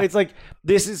 It's like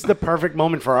this is the perfect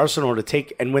moment for Arsenal to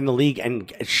take and win the league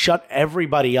and shut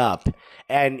everybody up.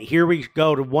 And here we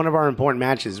go to one of our important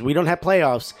matches. We don't have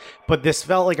playoffs, but this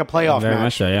felt like a playoff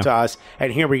match to us.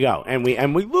 And here we go. And we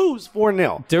lose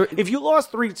 4-0. If you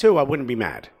lost 3-2, I wouldn't be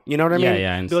mad. You know what I mean?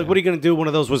 Yeah, I be like, what are you going to do? One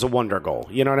of those was a wonder goal.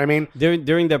 You know what I mean?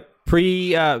 During the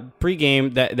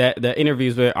pre-game, the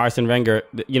interviews with Arsene Wenger,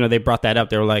 they brought that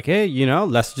up. They were like, hey,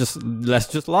 let's just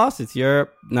lost. It's your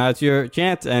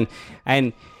chance.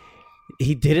 And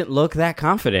he didn't look that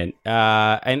confident.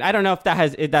 And I don't know if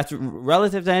that's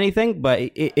relative to anything, but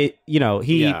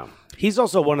he's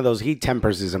also one of those, he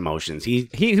tempers his emotions.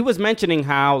 He was mentioning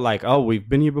how like, oh, we've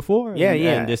been here before.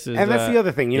 And this is, and that's the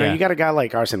other thing, you got a guy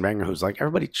like Arsene Wenger who's like,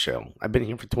 everybody chill. I've been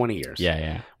here for 20 years.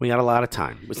 Yeah. We got a lot of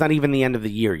time. It's not even the end of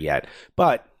the year yet,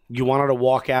 but you wanted to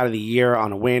walk out of the year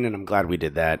on a win, and I'm glad we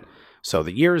did that. So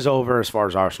the year is over as far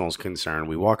as Arsenal's concerned.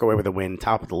 We walk away with a win,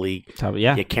 top of the league.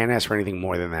 You can't ask for anything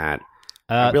more than that.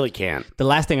 I really can't. The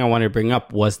last thing I wanted to bring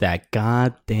up was that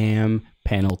goddamn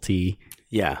penalty.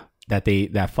 Yeah.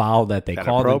 that foul that they That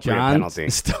called the appropriate John penalty.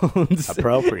 Stones.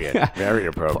 Appropriate. Very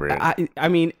appropriate. I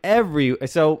mean,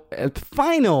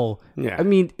 final. Yeah. I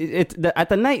mean, at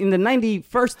the night in the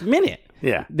 91st minute.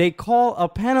 Yeah. They call a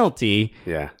penalty.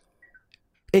 Yeah.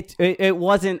 It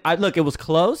wasn't. Look, it was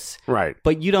close. Right.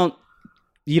 But you don't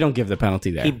give the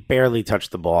penalty there. He barely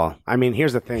touched the ball. I mean,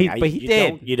 here's the thing. But he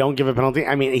did. You don't give a penalty?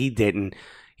 I mean, he didn't.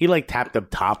 He tapped the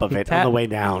top of it on the way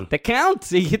down. That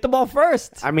counts. He hit the ball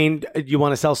first. I mean, you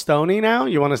want to sell Stoney now?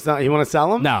 You want to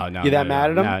sell him? No. You that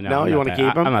mad at him? No. You want to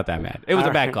keep him? I'm not that mad. It was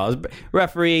a bad call.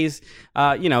 Referees,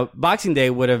 Boxing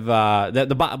Day would have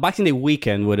the Boxing Day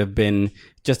weekend would have been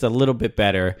just a little bit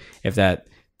better if that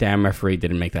damn referee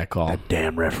didn't make that call.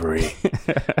 Damn referee.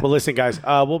 Well, listen, guys,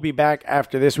 we'll be back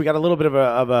after this. We got a little bit of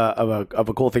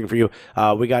a cool thing for you.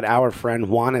 We got our friend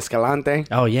Juan Escalante.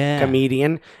 Oh yeah,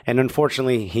 comedian, and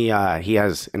unfortunately, he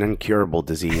has an incurable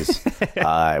disease.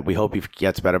 We hope he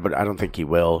gets better, but I don't think he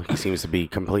will. He seems to be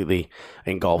completely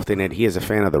engulfed in it. He is a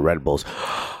fan of the Red Bulls.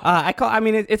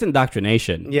 It's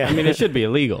indoctrination. Yeah, I mean, it should be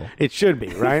illegal. It should be,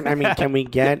 right? I mean, can we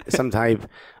get some type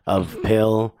of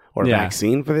pill or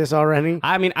vaccine for this already?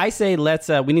 I mean, I say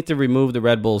we need to remove the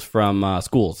Red Bulls from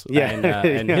schools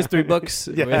and history books.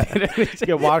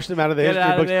 Wash them out of the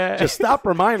history books. Just stop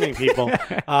reminding people.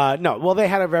 No, well, they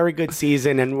had a very good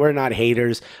season, and we're not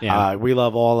haters. Yeah. We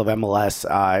love all of MLS.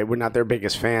 We're not their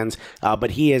biggest fans,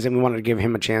 but he is, and we wanted to give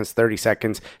him a chance. 30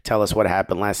 seconds. Tell us what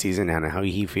happened last season and how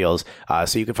he feels.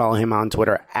 So you can follow him on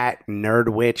Twitter at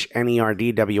Nerdwich,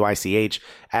 NERDWICH,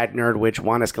 at Nerdwich.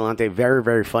 Juan Escalante, very,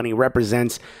 very funny.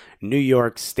 Represents New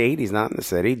York State. He's not in the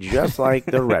city, just like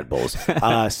the Red Bulls.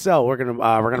 So we're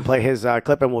gonna play his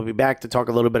clip, and we'll be back to talk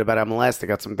a little bit about MLS. They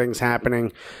got some things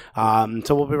happening.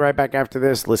 So we'll be right back after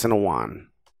this. Listen to Juan.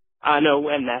 I know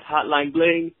when that hotline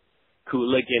blings,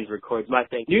 Cooligans records my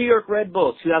thing. New York Red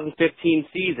Bulls 2015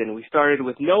 season. We started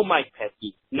with no Mike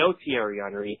Pesky, no Thierry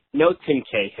Henry, no Tim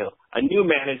Cahill, a new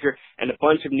manager, and a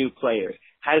bunch of new players.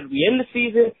 How did we end the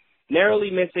season? Narrowly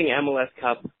missing MLS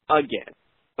Cup again.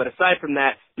 But aside from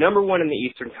that, number one in the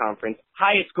Eastern Conference,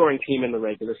 highest scoring team in the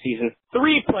regular season,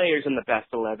 3 players in the best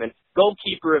 11,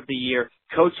 goalkeeper of the year,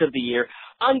 coach of the year,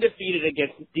 undefeated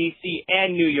against DC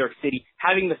and New York City,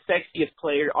 having the sexiest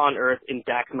player on earth in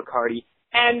Dax McCarty,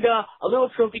 and a little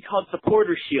trophy called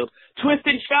Supporter Shield. Twist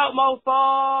and shout,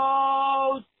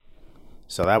 mofos!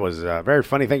 So that was very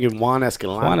funny. Thank you, Juan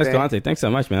Escalante. Juan Escalante, thanks so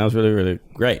much, man. That was really, really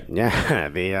great. Yeah,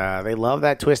 they love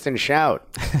that twist and shout.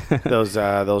 those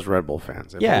Red Bull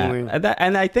fans.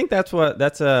 And I think that's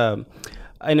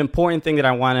an important thing that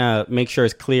I want to make sure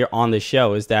is clear on the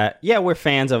show is that, we're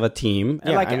fans of a team,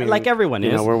 like everyone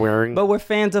is. But we're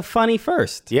fans of funny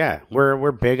first. Yeah,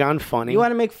 we're big on funny. You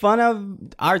want to make fun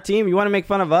of our team? You want to make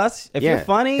fun of us? If you're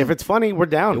funny, if it's funny, we're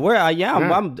down.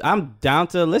 I'm down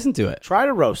to listen to it. Try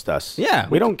to roast us. Yeah,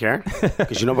 we don't care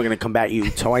because we're gonna combat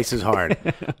you twice as hard.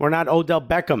 We're not Odell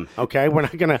Beckham, okay? We're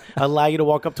not gonna allow you to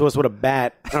walk up to us with a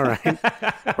bat. All right,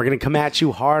 we're gonna come at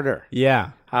you harder.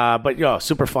 Yeah. But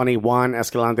super funny. Juan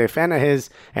Escalante, fan of his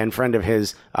and friend of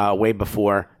his way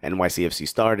before NYCFC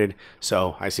started.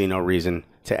 So I see no reason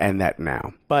to end that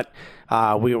now. But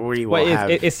we will have...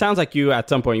 It sounds like you, at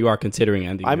some point, you are considering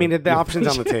ending. I mean, the option's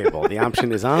on the table. The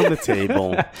option is on the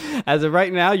table. As of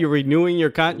right now, you're renewing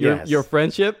your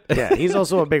friendship? Yeah, he's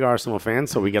also a big Arsenal fan,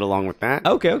 so we get along with that.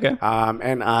 Okay.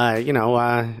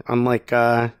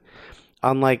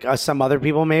 Unlike some other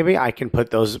people, maybe, I can put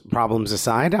those problems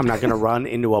aside. I'm not going to run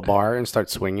into a bar and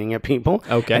start swinging at people.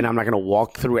 Okay. And I'm not going to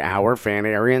walk through our fan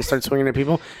area and start swinging at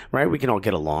people. Right? We can all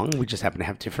get along. We just happen to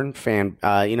have different fans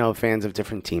of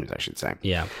different teams, I should say.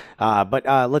 Yeah. But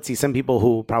let's see. Some people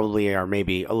who probably are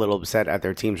maybe a little upset at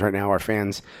their teams right now are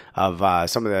fans of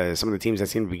some of the teams that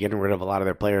seem to be getting rid of a lot of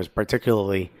their players,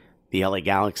 particularly the LA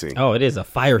Galaxy. Oh, it is a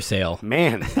fire sale.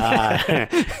 Man.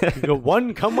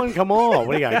 One, come all.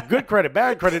 What do you got? Good credit,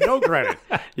 bad credit, no credit.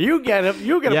 You get a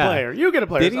player. You get a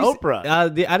player. It's Oprah. I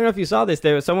don't know if you saw this.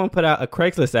 Someone put out a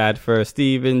Craigslist ad for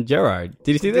Steven Gerrard.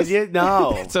 Did you see this?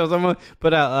 No. So someone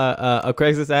put out a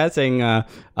Craigslist ad saying,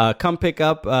 come pick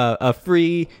up a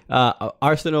free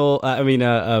Arsenal,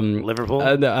 Liverpool?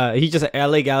 He's just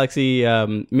an LA Galaxy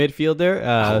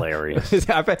midfielder. Hilarious.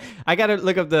 I got to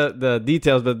look up the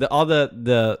details, but all the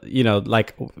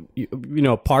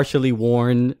partially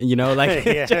worn,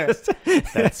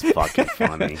 that's fucking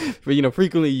funny.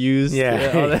 Frequently used.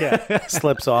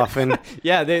 Slips often.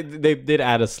 Yeah, they did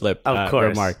add a slip. Of course,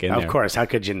 remark in there. Of course. How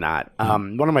could you not?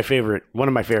 One of my favorite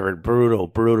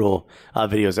brutal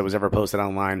videos that was ever posted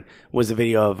online was a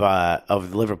video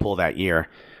of Liverpool that year,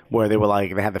 where they were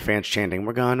like, they had the fans chanting,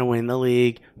 "We're gonna win the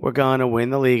league, we're gonna win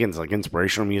the league," and it's like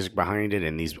inspirational music behind it,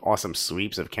 and these awesome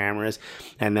sweeps of cameras,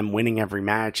 and them winning every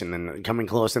match, and then coming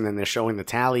close, and then they're showing the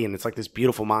tally, and it's like this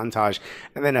beautiful montage,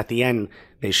 and then at the end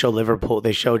they show Liverpool,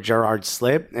 they show Gerrard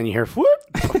slip, and you hear whoop,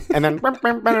 and then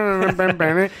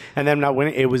and then not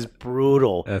winning. It was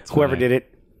brutal. Whoever did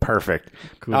it, perfect.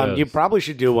 You probably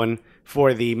should do one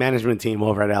for the management team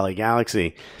over at LA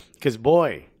Galaxy, because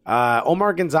boy,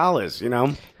 Omar Gonzalez,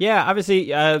 Yeah,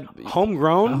 obviously,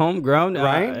 homegrown,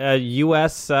 right?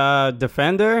 U.S.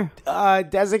 defender,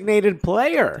 designated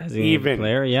player,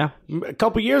 player. Yeah, a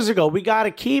couple years ago, we got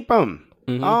to keep him.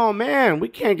 Oh man, we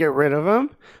can't get rid of him.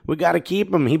 We got to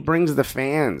keep him. He brings the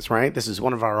fans, right? This is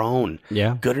one of our own.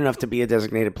 Yeah, good enough to be a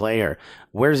designated player.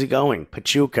 Where's he going?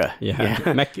 Pachuca.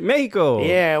 Yeah. Mexico.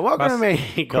 Yeah, welcome to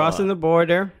Mexico. Crossing the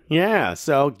border. Yeah,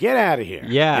 so get out of here.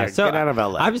 Yeah, so get out of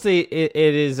LA. Obviously, it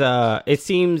is. It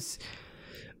seems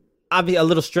obviously a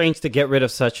little strange to get rid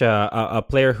of such a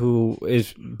player who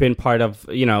has been part of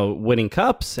winning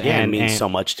cups and means so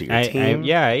much to your team.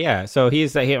 Yeah. So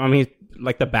he's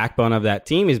like the backbone of that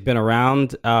team. He's been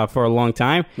around for a long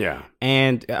time. Yeah,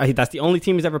 and that's the only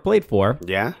team he's ever played for.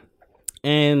 Yeah,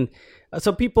 and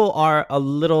so people are a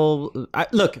little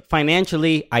look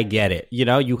financially. I get it.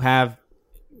 You have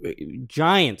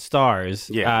giant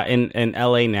stars in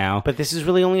LA now, but this is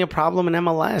really only a problem in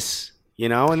MLS.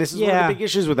 And this is one of the big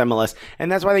issues with MLS,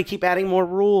 and that's why they keep adding more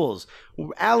rules,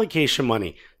 allocation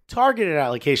money. Targeted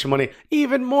allocation money,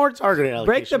 even more targeted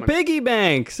allocation money. Break the piggy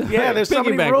banks. Yeah, there's so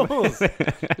many rules.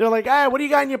 They're like, what do you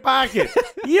got in your pocket?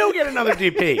 You get another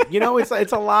DP.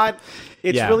 It's a lot.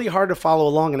 It's really hard to follow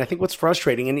along. And I think what's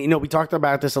frustrating, and we talked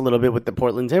about this a little bit with the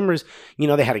Portland Timbers,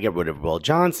 they had to get rid of Will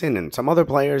Johnson and some other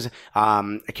players.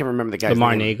 I can't remember the guy's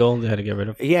Lamar name. Nagel, they had to get rid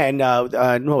of. Yeah, and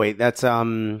no, wait, that's...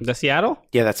 the Seattle?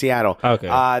 Yeah, that's Seattle. Okay.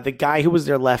 The guy who was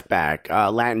their left back,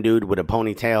 Latin dude with a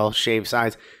ponytail, shaved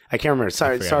sides. I can't remember.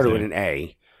 Started with an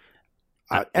A.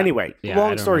 Anyway,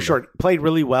 long story short, played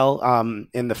really well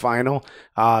in the final.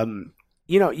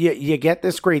 You get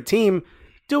this great team.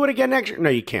 Do it again next year. No,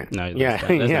 you can't. No, that's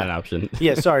not an option.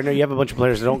 Yeah, sorry. No, you have a bunch of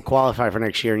players that don't qualify for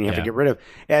next year and you have to get rid of.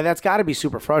 Yeah, that's got to be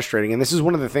super frustrating. And this is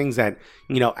one of the things that,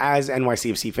 as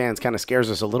NYCFC fans kind of scares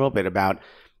us a little bit about,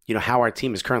 how our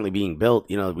team is currently being built.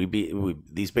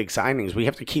 These big signings, we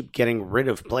have to keep getting rid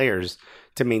of players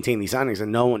to maintain these signings.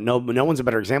 And no one's a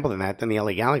better example than that than the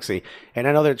LA Galaxy. And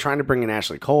I know they're trying to bring in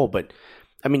Ashley Cole, but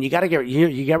I mean, you got to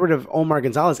you get rid of Omar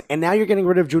Gonzalez, and now you're getting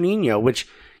rid of Juninho, which,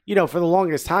 for the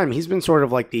longest time, he's been sort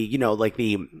of like the,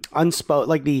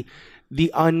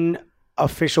 the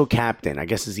unofficial captain, I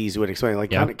guess is the easy way to explain.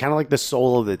 Kind of like the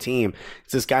soul of the team.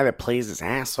 It's this guy that plays his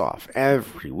ass off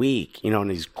every week, and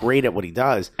he's great at what he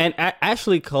does. And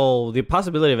Ashley Cole, the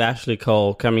possibility of Ashley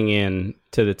Cole coming in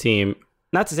to the team,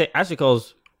 not to say Ashley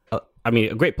Cole's,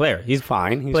 a great player. He's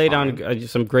fine. He's played fine on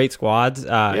some great squads.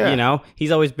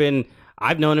 He's always been.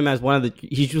 I've known him as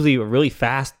he's usually a really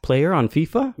fast player on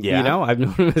FIFA. Yeah. I've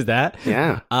known him as that.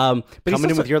 Yeah. But coming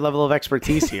in with your level of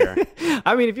expertise here.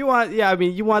 If you want,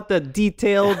 you want the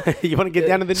detailed. You want to get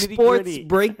down to the nitty sports gritty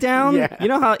breakdown. Yeah. You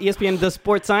know how ESPN does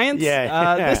sports science?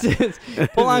 Yeah. This is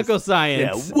Polanco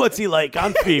science. Yeah. What's he like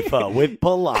on FIFA with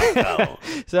Polanco?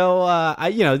 So,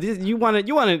 you want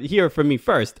to hear from me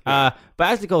first. But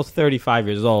Ashley Cole's 35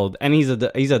 years old, and he's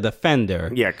a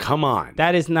defender. Yeah, come on.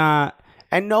 That is not.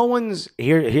 And no one's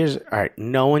here's all right.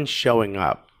 No one's showing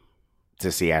up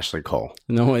to see Ashley Cole.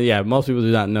 No one. Yeah, most people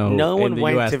do not know. No one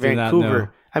went to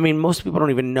Vancouver. Most people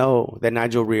don't even know that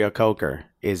Nigel Reo-Coker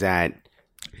is at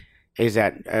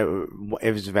Vancouver.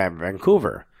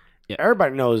 Yeah.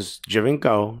 Everybody knows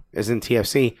Javinko is in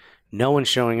TFC. No one's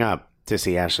showing up to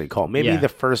see Ashley Cole. Maybe the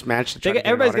first match.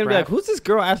 Everybody's gonna be like, "Who's this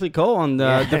girl, Ashley Cole, on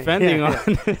the defending on?"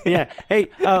 Yeah. Hey,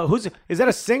 is that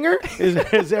a singer? Is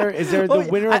there the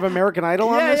winner of American Idol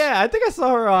on this? Yeah. I think I saw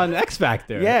her on X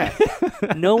Factor. Yeah.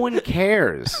 No one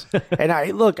cares.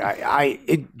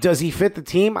 And does he fit the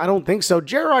team? I don't think so.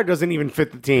 Gerrard doesn't even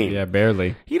fit the team. Yeah,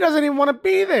 barely. He doesn't even want to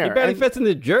be there. He barely fits in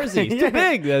the jersey. He's too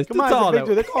big. Come on, tall.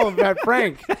 They call him Fat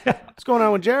Frank. What's going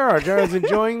on with Gerrard? Gerrard's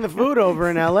enjoying the food over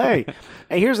in LA.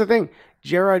 And here's the thing.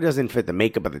 Gerrard doesn't fit the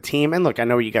makeup of the team. And look, I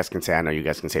know what you guys can say. I know you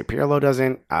guys can say Pirlo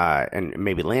doesn't, and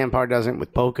maybe Lampard doesn't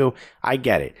with Poku. I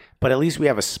get it. But at least we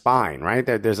have a spine, right?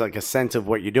 There's like a sense of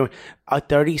what you're doing. A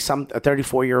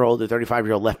 34-year-old, a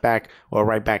 35-year-old left back or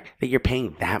right back that you're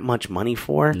paying that much money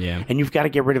for. Yeah. And you've got to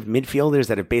get rid of midfielders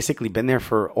that have basically been there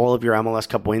for all of your MLS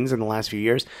Cup wins in the last few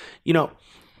years.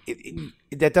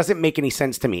 That doesn't make any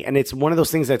sense to me. And it's one of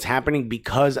those things that's happening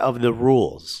because of the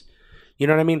rules. You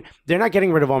know what I mean? They're not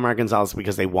getting rid of Omar Gonzalez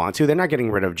because they want to. They're not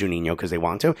getting rid of Juninho because they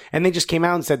want to. And they just came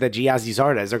out and said that Giazzi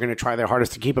Zardes are going to try their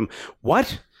hardest to keep him.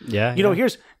 What? Yeah. You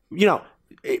know,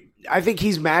 I think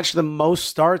he's matched the most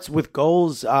starts with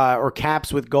goals or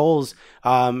caps with goals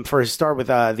for his start with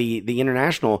the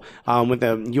international with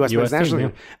the U.S. men's national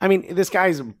team. I mean, this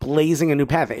guy's blazing a new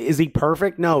path. Is he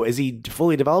perfect? No. Is he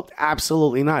fully developed?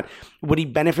 Absolutely not. Would he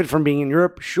benefit from being in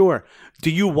Europe? Sure. Do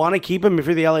you want to keep him if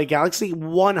you're the LA Galaxy?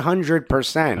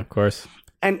 100%. Of course.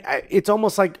 And it's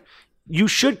almost like you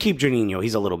should keep Juninho.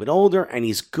 He's a little bit older, and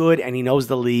he's good, and he knows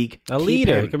the league. A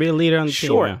leader. He could be a leader on the team.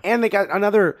 Sure. Yeah. And they got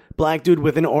another black dude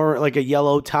with like a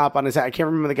yellow top on his head. I can't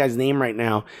remember the guy's name right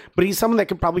now, but he's someone that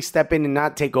could probably step in and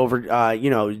not take over,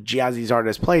 Giazzi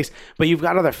Zardes' place. But you've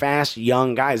got other fast,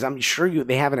 young guys. I'm sure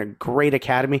they have a great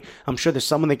academy. I'm sure there's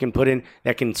someone they can put in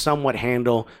that can somewhat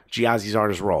handle Giazzi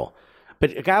Zardes' role.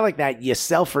 But a guy like that, you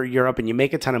sell for Europe and you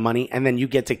make a ton of money, and then you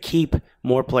get to keep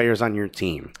more players on your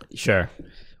team. Sure.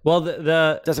 Well,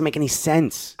 the Doesn't make any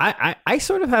sense. I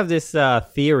sort of have this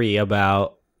theory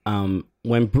about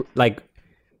when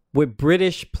with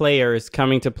British players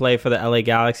coming to play for the LA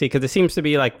Galaxy, because it seems to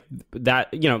be like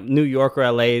that, New York or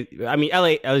LA. I mean,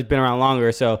 LA has been around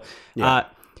longer, so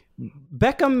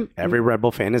Beckham. Every Red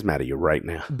Bull fan is mad at you right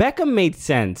now. Beckham made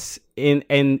sense in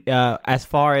as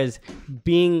far as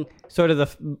being sort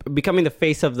of becoming the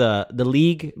face of the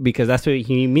league, because that's what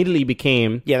he immediately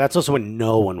became. Yeah, that's also when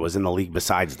no one was in the league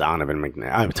besides Donovan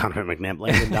McNabb. Donovan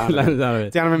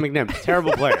McNabb,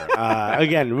 terrible player.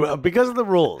 Again, because of the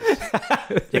rules,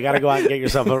 you got to go out and get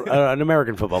yourself an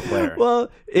American football player.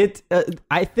 Well,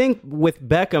 I think with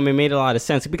Beckham, it made a lot of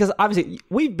sense because obviously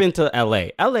we've been to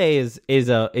LA. LA is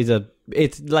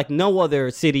it's like no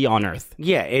other city on earth.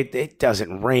 Yeah, it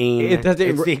doesn't rain. It's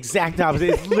the exact opposite.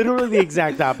 It's literally the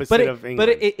exact opposite of England. But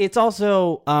it's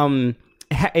also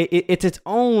it's its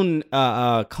own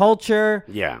culture.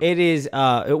 Yeah, it is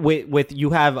with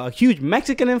you have a huge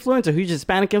Mexican influence, a huge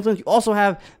Hispanic influence. You also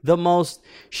have the most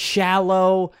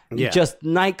shallow, just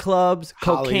nightclubs,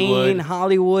 cocaine,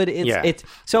 Hollywood. It's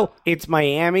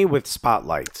Miami with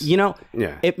spotlights.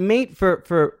 It made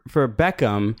for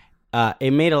Beckham.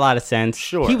 It made a lot of sense.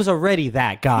 Sure. He was already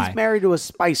that guy. He's married to a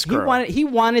Spice Girl. He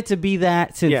wanted to be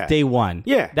that since day one.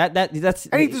 Yeah. That's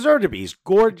and he deserved to be. He's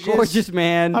gorgeous. Gorgeous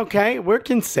man. Okay, we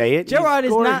can say it. Gerard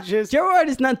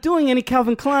is not doing any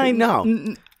Calvin Klein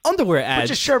underwear ads. Put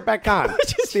your shirt back on,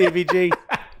 Stevie G.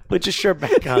 Put your shirt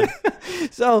back on.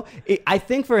 So I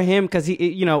think for him, because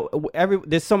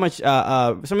there's so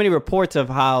many reports of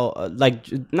how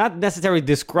not necessarily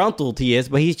disgruntled he is,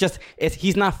 but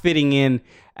he's not fitting in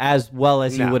as well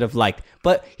as he would have liked.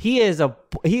 But he is a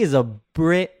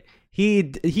Brit. He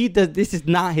does. This is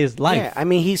not his life. Yeah, I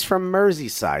mean, he's from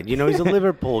Merseyside. He's a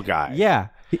Liverpool guy. Yeah.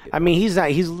 I mean, he's not.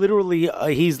 He's literally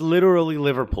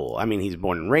Liverpool. I mean, he's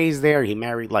born and raised there. He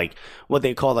married what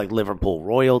they call Liverpool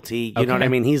royalty. You know what I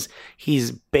mean? He's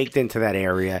baked into that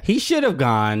area. He should have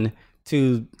gone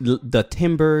to the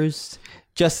Timbers.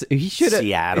 He should have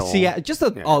Seattle. Just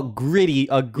a gritty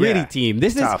team.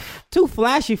 This tough. Is too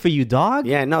flashy for you, dog.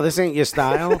 Yeah, no, this ain't your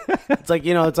style. It's like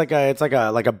it's like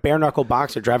a bare knuckle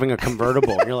boxer driving a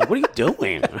convertible. And you're like, what are you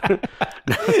doing? No,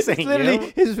 this ain't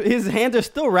literally his hands are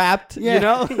still wrapped.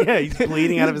 Yeah, yeah, he's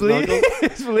bleeding out of his knuckles.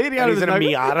 He's bleeding out of his knuckles.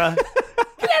 He's in a Miata.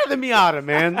 Get out of the Miata,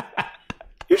 man.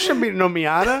 You shouldn't be in no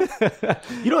Miata.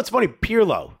 You know what's funny?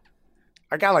 Pirlo.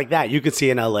 A guy like that, you could see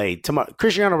in LA tomorrow.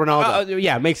 Cristiano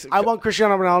Ronaldo. I want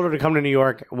Cristiano Ronaldo to come to New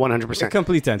York 100%.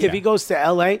 Complete sense. If he goes to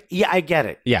LA, I get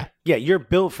it. Yeah. Yeah, you're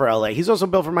built for LA. He's also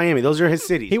built for Miami. Those are his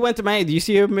cities. He went to Miami. Do you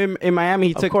see him in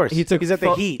Miami? Of course. He's at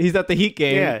the Heat. He's at the Heat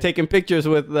game taking pictures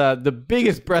with the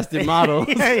biggest breasted models.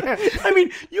 Yeah. I mean,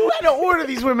 you had to order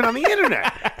these women on the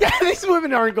internet. Yeah, these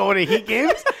women aren't going to Heat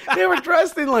games. They were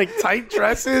dressed in tight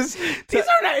dresses. These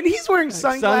are not, and he's wearing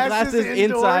sunglasses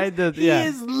inside He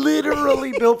is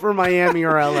literally built for Miami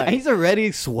or LA. And he's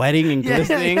already sweating and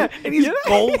glistening. Yeah. And he's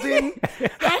golden.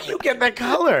 How do you get that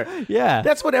color? Yeah.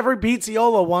 That's what every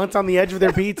pizziolo wants on the edge of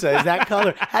their pizza is that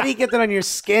color. How do you get that on your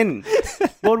skin?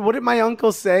 What did my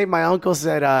uncle say? My uncle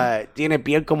said, tiene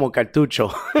piel como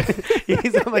cartucho.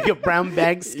 He's like a brown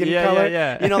bag skin color.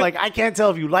 Yeah. I can't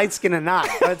tell if you light skin or not.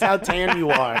 That's how tan you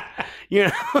are.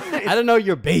 I don't know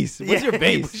your base. What's your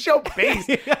base? What's your base?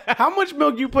 How much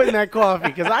milk you put in that coffee?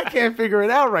 Because I can't figure it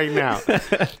out right now.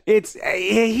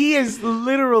 He is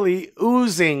literally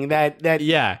oozing that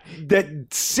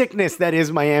sickness that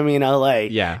is Miami and LA.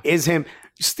 Yeah. Is him.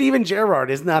 Steven Gerrard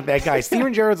is not that guy.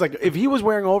 Steven Gerrard's like, if he was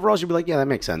wearing overalls, you'd be like, yeah, that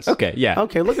makes sense. Okay, yeah.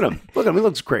 Okay, look at him. Look at him. He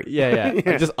looks great.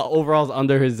 Yeah. Just overalls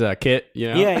under his kit, you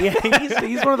know? Yeah.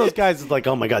 He's one of those guys that's like,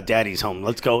 oh my God, daddy's home.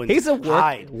 Let's go and He's a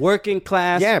hide. working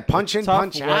class. Yeah, punch in, tough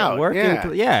punch out.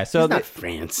 Yeah. So he's not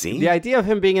fancy. the idea of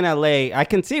him being in LA, I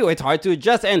can see it's hard to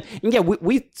adjust. And yeah,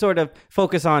 we sort of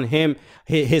focus on him,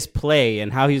 his play,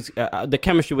 and how he's the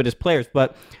chemistry with his players.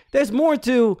 But there's more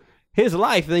to his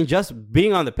life than just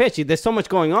being on the pitch. There's so much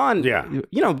going on. Yeah.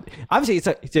 You know,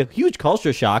 obviously it's a huge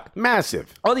culture shock.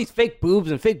 Massive. All these fake boobs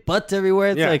and fake butts everywhere.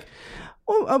 It's like,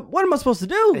 well, what am I supposed to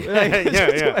do?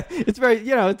 It's very,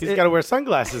 you know. He's got to wear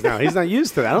sunglasses now. He's not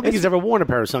used to that. I don't think he's ever worn a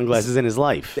pair of sunglasses in his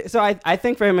life. So I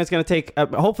think for him it's going to take,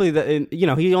 hopefully,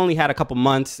 he only had a couple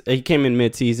months. He came in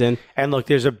mid-season. And look,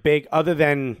 there's a big, other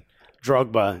than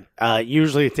Drogba,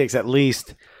 usually it takes at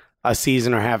least a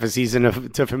season or half a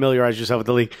season to familiarize yourself with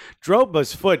the league.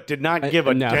 Drogba's foot did not give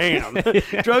a damn.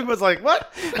 Drogba's like,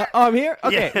 what? I'm here?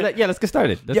 Okay, let's get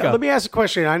started. Let's go. Let me ask a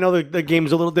question. I know the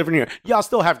game's a little different here. Y'all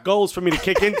still have goals for me to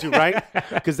kick into, right?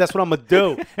 Because that's what I'm going to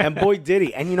do. And boy, did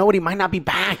he. And you know what? He might not be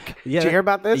back. Did you hear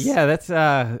about this? Yeah, that's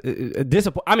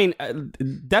disappointing. I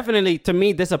mean, definitely to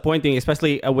me disappointing,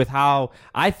 especially with how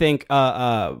I think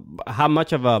how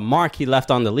much of a mark he left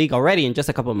on the league already in just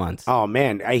a couple of months. Oh,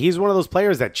 man. He's one of those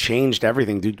players that changed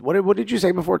everything, dude. What did you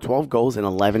say before? 12 goals in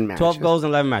 11 matches. 12 goals in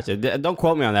 11 matches. Don't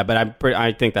quote me on that, but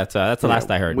I think that's the last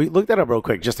I heard. We looked that up real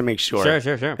quick just to make sure.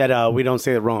 Sure. That we don't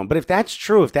say it wrong. But if that's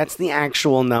true, if that's the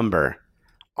actual number,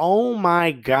 oh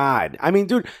my God. I mean,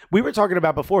 dude, we were talking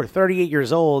about before, 38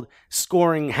 years old,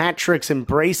 scoring hat tricks and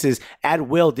braces at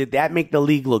will. Did that make the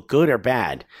league look good or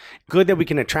bad? Good that we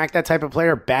can attract that type of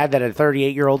player. Bad that a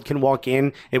 38-year-old can walk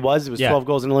in. It was 12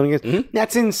 goals in 11 games. Mm-hmm.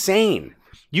 That's insane.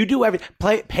 You do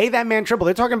pay that man triple.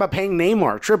 They're talking about paying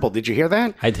Neymar triple. Did you hear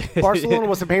that? I did. Barcelona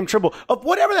wants to pay him triple of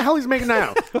whatever the hell he's making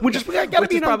now. We got to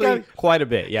be probably quite a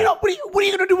bit. Yeah. You know, what are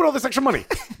you going to do with all this extra money?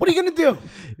 What are you going to do?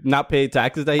 Not pay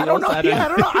taxes that he I don't know. I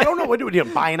don't know. What do you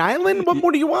buy an island? What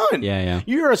more do you want? Yeah.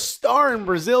 You're a star in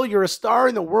Brazil. You're a star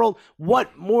in the world.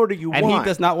 What more do you want? And he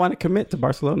does not want to commit to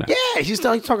Barcelona. Yeah, he's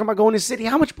talking about going to City.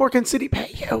 How much more can City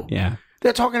pay you? Yeah.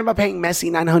 They're talking about paying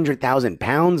Messi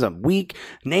 £900,000 a week.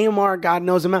 Neymar, God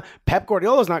knows amount. Pep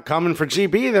Guardiola's not coming for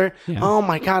cheap either. Yeah. Oh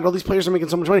my God, all these players are making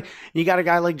so much money. You got a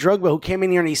guy like Drogba who came in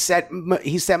here and he set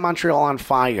Montreal on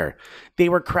fire. They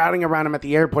were crowding around him at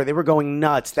the airport. They were going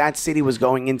nuts. That city was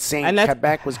going insane. And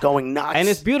Quebec was going nuts. And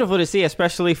it's beautiful to see,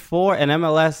 especially for an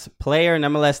MLS player, an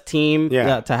MLS team,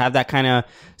 to have that kind of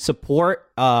support.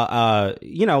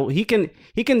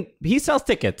 He sells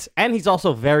tickets, and he's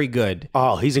also very good.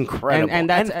 Oh, he's incredible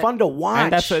and fun to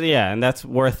watch. And that's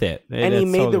worth it. And he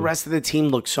made the rest of the team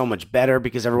look so much better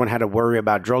because everyone had to worry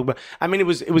about Drogba. I mean, it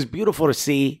was beautiful to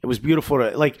see. It was beautiful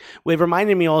to it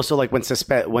reminded me also like when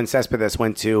Cespedes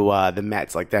went to the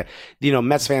Mets, like that. You know,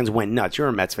 Mets fans went nuts. You're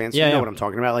a Mets fan, so you know what I'm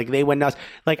talking about. Like they went nuts.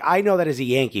 Like I know that as a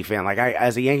Yankee fan.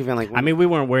 As a Yankee fan, we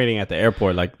weren't waiting at the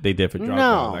airport like they did for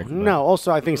Drogba. No.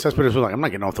 Also, I think Cespedes was like, I'm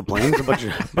not getting off the plane. There's a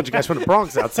bunch of guys from the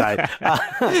Bronx outside.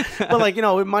 But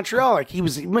in Montreal, he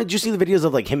was. Did you see the videos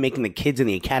of him making the kids in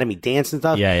the academy dance and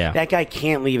stuff? Yeah. That guy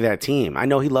can't leave that team. I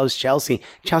know he loves Chelsea.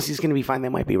 Chelsea's going to be fine. They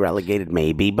might be relegated,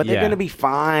 maybe, but they're going to be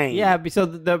fine. Yeah. So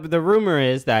the rumor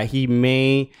is that he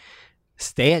may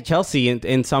stay at Chelsea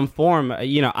in some form.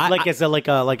 As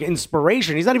like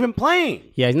inspiration. He's not even playing.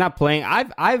 Yeah, he's not playing.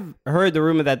 I've heard the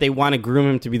rumor that they want to groom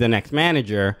him to be the next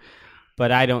manager.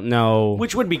 But I don't know.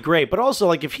 Which would be great. But also,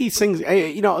 if he sings,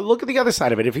 look at the other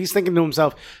side of it. If he's thinking to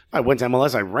himself, I went to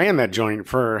MLS, I ran that joint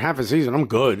for half a season. I'm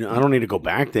good. I don't need to go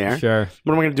back there. Sure.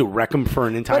 What am I going to do? Wreck him for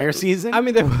an entire season? I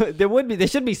mean, there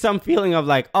should be some feeling of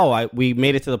we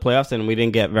made it to the playoffs and we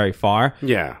didn't get very far.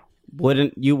 Yeah.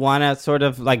 Wouldn't you want to sort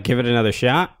of give it another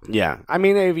shot? Yeah. I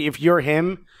mean, if you're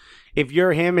him.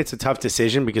 It's a tough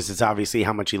decision because it's obviously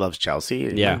how much he loves Chelsea.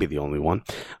 He might be the only one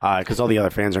because all the other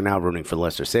fans are now rooting for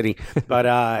Leicester City.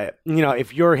 But,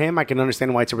 if you're him, I can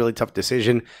understand why it's a really tough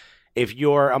decision. If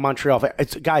you're a Montreal fan,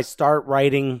 guys, start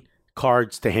writing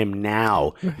cards to him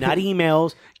now. Not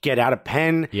emails. Get out a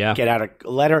pen. Yeah. Get out a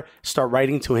letter. Start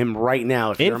writing to him right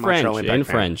now if you're a Montreal Impact fan. In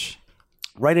French.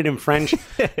 Write it in French,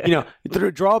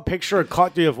 draw a picture of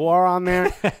Côte d'Ivoire on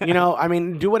there.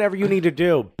 Do whatever you need to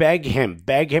do. Beg him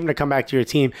to come back to your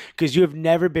team because you have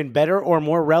never been better or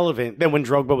more relevant than when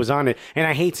Drogba was on it. And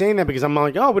I hate saying that because I'm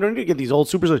like, we don't need to get these old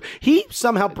superstars. He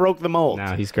somehow broke the mold.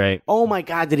 No, he's great. Oh my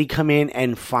God, did he come in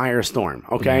and firestorm?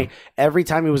 Okay. Mm-hmm. Every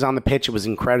time he was on the pitch, it was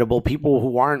incredible. People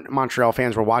who aren't Montreal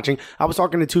fans were watching. I was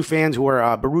talking to two fans who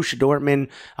are Borussia Dortmund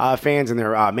fans and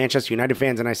they're Manchester United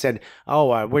fans. And I said, where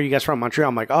are you guys from? Montreal.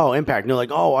 I'm like, oh, Impact. And you're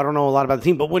like, oh, I don't know a lot about the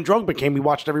team. But when Drogba came, we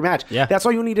watched every match. Yeah. That's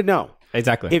all you need to know.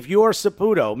 Exactly. If you're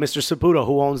Saputo, Mr. Saputo,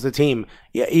 who owns the team,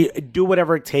 do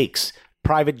whatever it takes.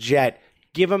 Private jet.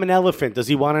 Give him an elephant. Does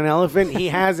he want an elephant? He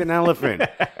has an elephant.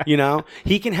 You know?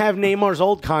 He can have Neymar's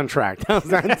old contract. How's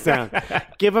that sound?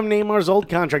 Give him Neymar's old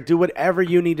contract. Do whatever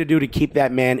you need to do to keep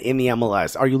that man in the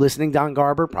MLS. Are you listening, Don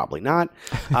Garber? Probably not.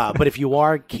 But if you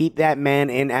are, keep that man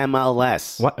in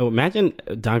MLS. What? Imagine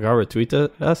Don Garber tweet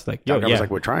to us like, "Yo, Don Garber's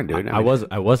like, we're trying, dude. I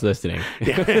was listening."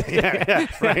 yeah,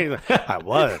 right. I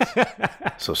was.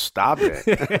 So stop it.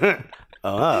 You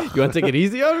want to take it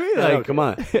easy on me? No, come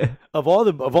on. Of all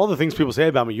the things people say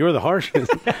about me, you're the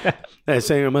harshest. I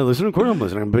say, am I listening? Of course I'm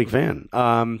listening. I'm a big fan.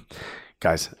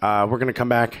 Guys, we're going to come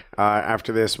back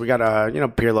after this. We got,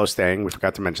 Pirlo staying. We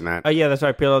forgot to mention that. Yeah, that's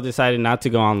right. Pirlo decided not to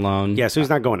go on loan. Yeah, so he's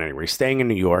not going anywhere. He's staying in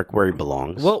New York where he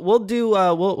belongs. We'll do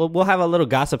we'll have a little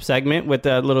gossip segment with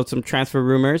some transfer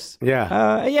rumors.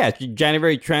 Yeah.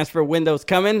 January transfer window's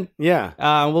coming.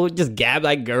 Yeah. We'll just gab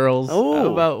like girls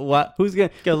about who's gonna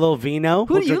get a little vino.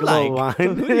 Who do you like?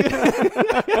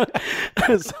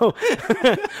 So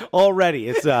already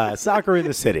it's soccer in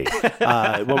the city.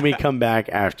 When we come back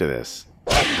after this.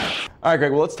 All right,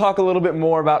 Greg, well, let's talk a little bit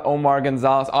more about Omar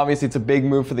Gonzalez. Obviously, it's a big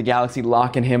move for the Galaxy,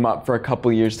 locking him up for a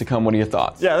couple years to come. What are your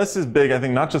thoughts? Yeah, this is big, I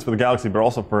think, not just for the Galaxy, but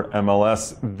also for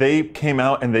MLS. They came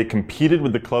out and they competed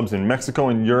with the clubs in Mexico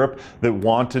and Europe that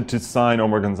wanted to sign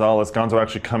Omar Gonzalez. Gonzo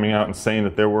actually coming out and saying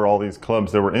that there were all these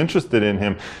clubs that were interested in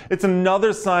him. It's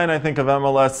another sign, I think, of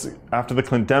MLS after the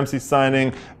Clint Dempsey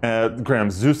signing, Graham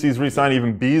Zusi's re-signing,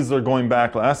 even Beasler going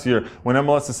back last year, when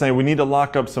MLS is saying we need to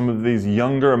lock up some of these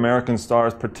younger American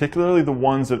stars, particularly the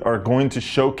ones that are going to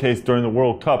showcase during the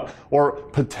World Cup or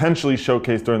potentially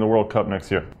showcase during the World Cup next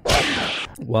year.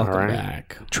 Welcome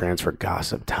back. Transfer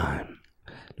gossip time.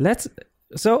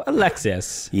 So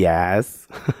Alexis. Yes.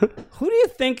 Who do you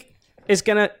think is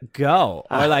gonna go?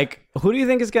 Or who do you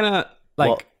think is gonna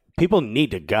Well, people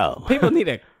need to go. People need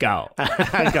to go.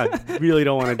 I really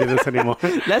don't want to do this anymore.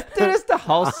 Let's do this the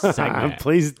whole segment.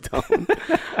 Please don't.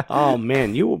 Oh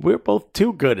man, we're both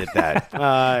too good at that.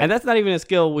 And that's not even a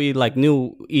skill we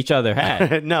knew each other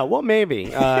had. No, well maybe.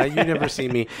 You never see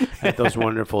me at those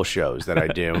wonderful shows that I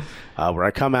do, where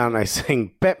I come out and I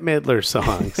sing Bette Midler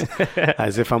songs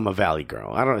as if I'm a Valley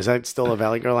girl. I don't know. Is that still a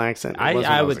Valley girl accent?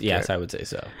 I would say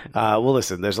so. Well,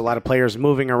 listen. There's a lot of players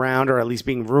moving around, or at least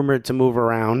being rumored to move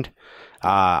around.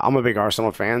 I'm a big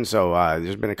Arsenal fan, so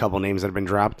there's been a couple names that have been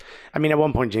dropped. I mean, at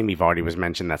one point, Jamie Vardy was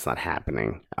mentioned. That's not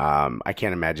happening. I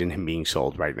can't imagine him being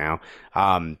sold right now.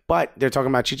 But they're talking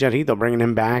about Chicharito, bringing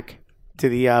him back to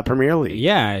the Premier League.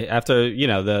 Yeah, after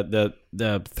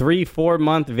the 3-4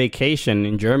 month vacation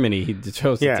in Germany, he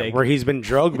chose to take. Where he's been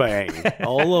drogbaing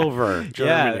all over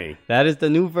Germany. Yeah, that is the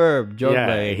new verb,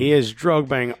 drogbaing. Yeah, he is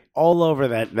drogbaing all over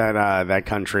that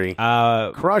country,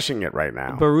 crushing it right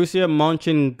now. Borussia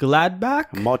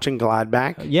Mönchengladbach.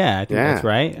 Mönchengladbach. Yeah, I think that's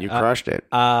right. You crushed it.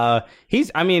 I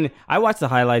watched the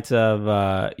highlights of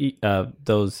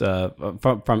those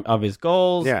from his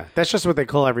goals. Yeah, that's just what they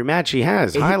call every match he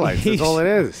has. Highlights. That's all it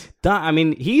is.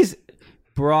 He's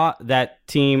brought that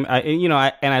team.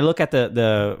 I look at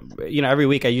the every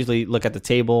week I usually look at the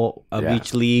table of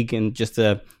each league and just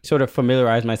to sort of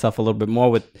familiarize myself a little bit more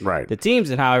with the teams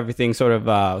and how everything sort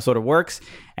of works.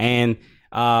 And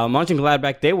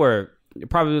Mönchengladbach, they were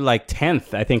probably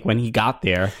 10th, I think, when he got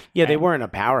there. Yeah, they weren't a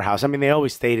powerhouse. I mean, they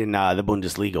always stayed in the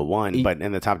Bundesliga 1, but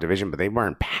in the top division, but they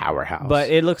weren't powerhouse. But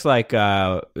it looks like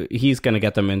he's going to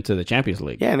get them into the Champions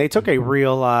League. Yeah, and they took a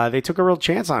real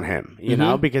chance on him, you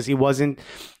know, because he wasn't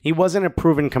a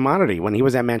proven commodity. When he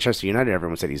was at Manchester United,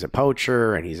 everyone said he's a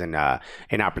poacher and he's an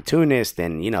opportunist,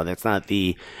 and that's not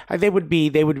the.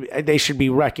 They should be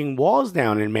wrecking walls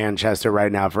down in Manchester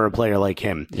right now for a player like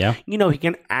him. Yeah, he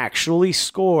can actually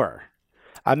score.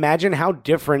 Imagine how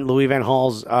different Louis van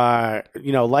Gaal's,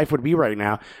 life would be right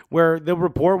now, where the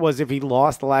report was if he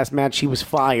lost the last match, he was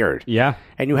fired. Yeah.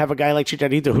 And you have a guy like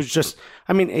Chicharito who's just,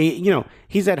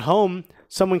 he's at home.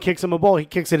 Someone kicks him a ball. He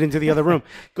kicks it into the other room.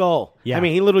 Goal. Yeah. I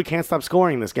mean, he literally can't stop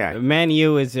scoring, this guy. Man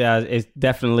U is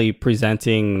definitely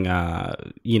presenting,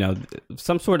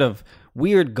 some sort of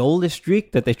weird goalless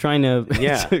streak that they're trying to...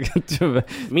 Yeah.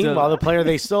 Meanwhile, the player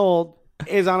they sold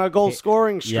is on a goal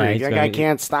scoring streak. That guy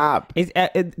can't stop.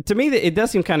 To me, it does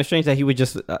seem kind of strange that he would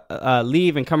just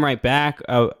leave and come right back.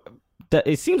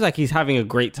 It seems like he's having a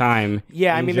great time.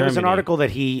 Yeah, there was an Germany. article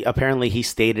that he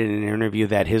stated in an interview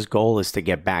that his goal is to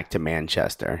get back to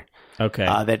Manchester. Okay.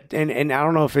 That and I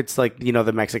don't know if it's like,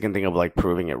 the Mexican thing of like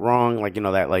proving it wrong, like,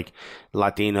 that like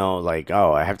Latino, like,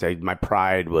 oh, I have to, my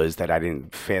pride was that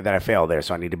that I failed there,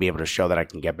 so I need to be able to show that I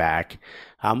can get back,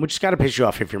 which has got to piss you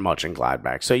off if you're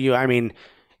Mönchengladbach. So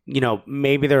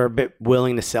maybe they're a bit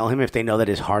willing to sell him if they know that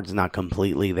his heart's not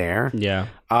completely there. Yeah.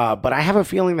 But I have a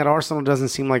feeling that Arsenal doesn't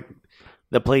seem like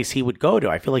the place he would go to.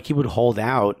 I feel like he would hold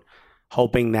out,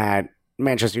 hoping that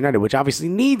Manchester United, which obviously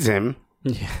needs him,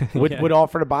 would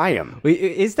offer to buy him.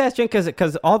 Is that strange?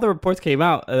 Because all the reports came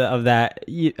out of that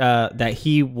that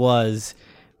he was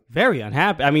very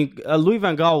unhappy. I mean, Louis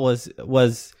van Gaal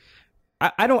was.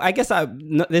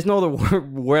 There's no other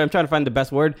word. I'm trying to find the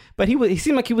best word, but he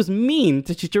seemed like he was mean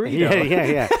to Chicharito.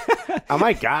 Yeah. Oh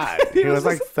my God, he was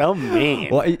like so mean.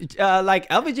 Well, like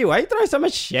LVG, why are you throwing so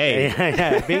much shade?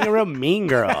 Yeah, being a real mean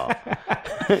girl.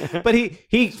 But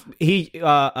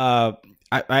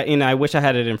I wish I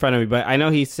had it in front of me, but I know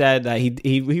he said that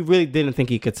he really didn't think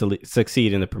he could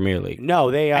succeed in the Premier League. No,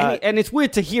 and it's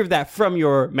weird to hear that from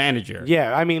your manager.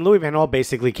 Yeah, I mean, Louis van Gaal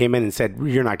basically came in and said,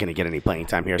 "You're not going to get any playing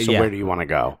time here. So where do you want to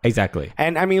go?" Exactly.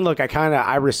 And I mean, look,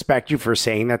 I respect you for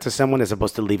saying that to someone as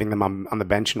opposed to leaving them on the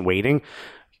bench and waiting.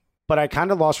 But I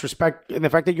kind of lost respect in the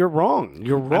fact that you're wrong.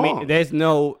 You're wrong.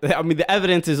 The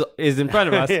evidence is in front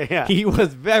of us. Yeah. He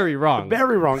was very wrong.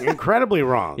 Very wrong. Incredibly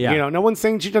wrong. Yeah. No one's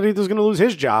saying Chicharito's going to lose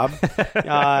his job.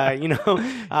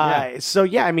 So,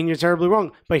 yeah, I mean, you're terribly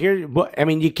wrong. But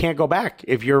you can't go back.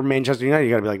 If you're Manchester United,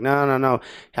 you got to be like, no.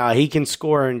 He can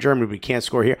score in Germany, but he can't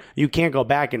score here. You can't go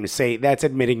back and say, that's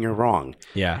admitting you're wrong.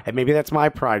 Yeah. And maybe that's my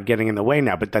pride getting in the way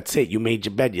now, but that's it. You made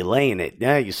your bed. You lay in it.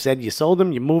 Yeah, you said you sold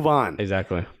him. You move on.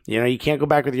 Exactly. You can't go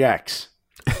back with your ex.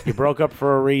 You broke up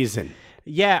for a reason.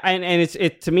 Yeah, and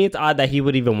it's to me it's odd that he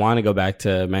would even want to go back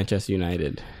to Manchester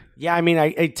United. Yeah, I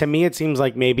mean, to me it seems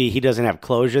like maybe he doesn't have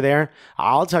closure there.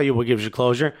 I'll tell you what gives you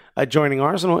closure: joining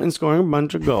Arsenal and scoring a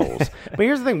bunch of goals. But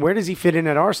here's the thing: where does he fit in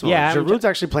at Arsenal? Yeah, Giroud's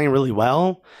actually playing really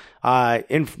well.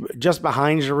 Just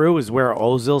behind Giroud is where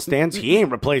Ozil stands. He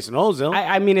ain't replacing Ozil.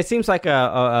 I mean, it seems like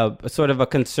a sort of a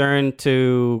concern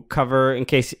to cover in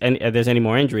case there's any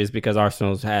more injuries, because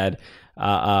Arsenal's had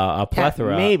a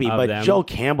plethora. Maybe, of but them. Joe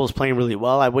Campbell's playing really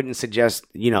well. I wouldn't suggest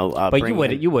but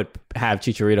you would have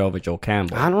Chicharito over Joe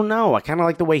Campbell. I don't know. I kind of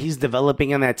like the way he's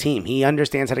developing on that team. He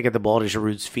understands how to get the ball to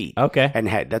Giroud's feet. Okay. And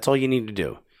head. That's all you need to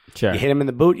do. Sure. You hit him in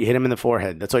the boot. You hit him in the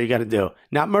forehead. That's all you got to do.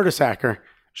 Not Mertesacker.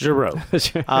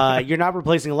 Giroud. You're not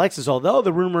replacing Alexis, although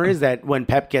the rumor is that when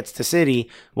Pep gets to City,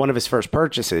 one of his first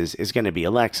purchases is going to be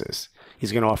Alexis.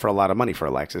 He's going to offer a lot of money for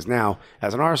Alexis. Now,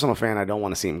 as an Arsenal fan, I don't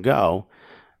want to see him go.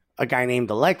 A guy named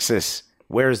Alexis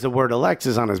wears the word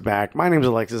Alexis on his back. My name's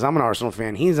Alexis. I'm an Arsenal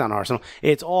fan. He's on Arsenal.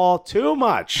 It's all too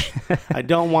much. I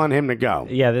don't want him to go.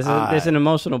 Yeah, there's an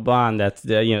emotional bond that's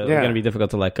going to be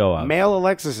difficult to let go of. Male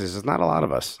Alexises is not a lot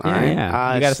of us. All right?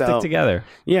 Yeah. You got to stick together.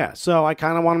 Yeah, so I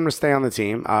kind of want him to stay on the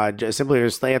team. Simply to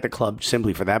stay at the club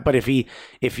simply for that. But if he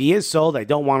is sold, I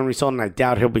don't want him to be sold, and I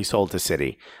doubt he'll be sold to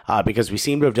City because we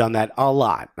seem to have done that a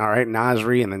lot. All right,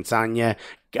 Nasri and then Sanya.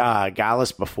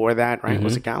 Gallus before that, right? Mm-hmm.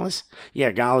 Was it Gallus?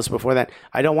 Yeah, Gallus before that.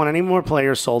 I don't want any more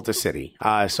players sold to City,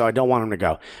 so I don't want him to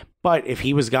go. But if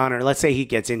he was gone, or let's say he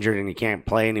gets injured and he can't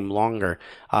play any longer,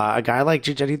 a guy like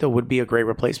Chicharito would be a great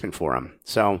replacement for him.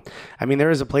 So, I mean,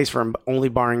 there is a place for him, only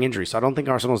barring injury. So I don't think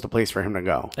Arsenal's the place for him to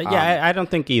go. I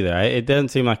don't think either. It doesn't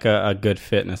seem like a good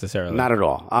fit necessarily. Not at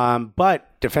all.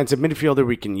 But defensive midfielder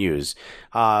we can use.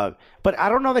 But I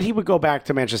don't know that he would go back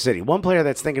to Manchester City. One player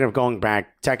that's thinking of going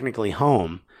back technically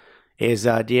home is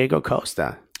Diego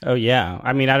Costa. Oh, yeah.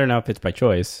 I mean, I don't know if it's by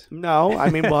choice. No,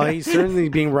 I mean, well, he's certainly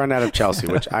being run out of Chelsea,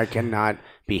 which I cannot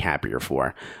be happier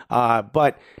for.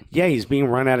 But, yeah, he's being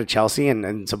run out of Chelsea,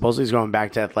 and supposedly he's going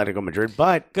back to Atletico Madrid.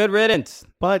 But good riddance.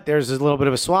 But there's a little bit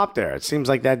of a swap there. It seems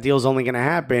like that deal's only going to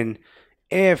happen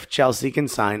if Chelsea can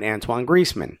sign Antoine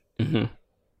Griezmann. Mm-hmm.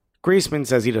 Griezmann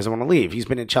says he doesn't want to leave. He's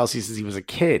been in Chelsea since he was a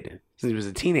kid, since he was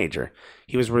a teenager.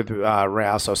 He was with Real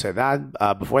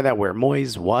Sociedad before that, where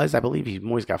Moyes was. I believe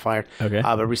Moyes got fired. Okay.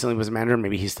 But recently was a manager.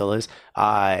 Maybe he still is.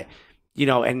 Now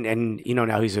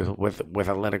he's with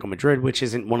Atletico Madrid, which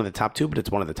isn't one of the top two, but it's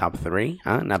one of the top three.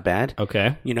 Not bad.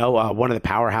 Okay. One of the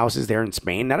powerhouses there in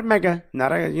Spain. Not a mega,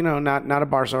 not a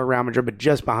Barca or Real Madrid, but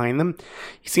just behind them.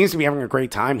 He seems to be having a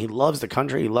great time. He loves the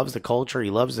country. He loves the culture.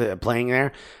 He loves playing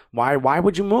there. Why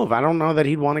would you move? I don't know that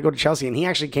he'd want to go to Chelsea. And he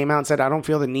actually came out and said, I don't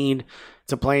feel the need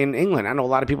to play in England. I know a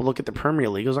lot of people look at the Premier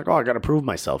League. It was like, I got to prove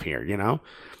myself here,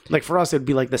 Like for us, it'd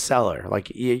be like the Cellar. Like,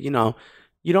 you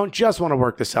don't just want to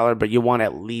work the Cellar, but you want to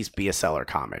at least be a Cellar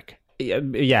comic.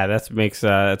 Yeah, that's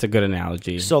a good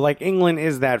analogy. So like England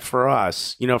is that for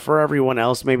us, for everyone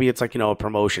else, maybe it's like, a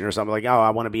promotion or something like, oh, I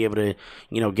want to be able to,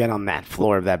 get on that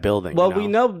floor of that building. Well, we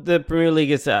know the Premier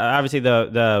League is obviously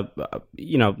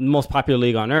the most popular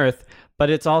league on earth, but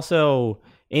it's also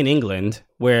in England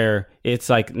where it's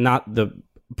like not the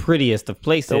prettiest of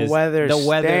places. The weather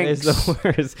is the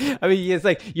worst. I mean, it's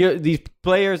like these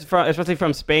players especially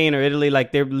from Spain or Italy,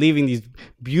 like they're leaving these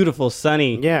beautiful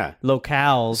sunny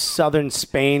locales. Southern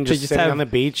Spain, just sitting on the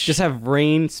beach. Just have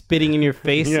rain spitting in your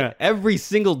face every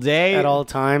single day. At all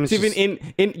times. It's even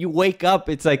in you wake up,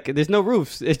 it's like there's no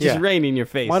roofs. It's just rain in your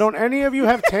face. Why don't any of you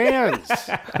have tans?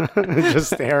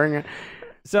 Just staring at.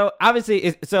 So obviously,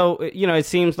 it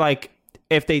seems like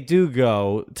if they do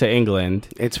go to England,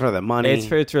 it's for the money.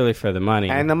 It's really for the money,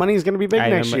 and the money's going to be big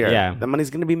next year. Yeah, the money's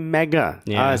going to be mega.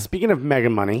 Yeah. Speaking of mega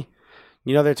money,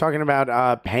 they're talking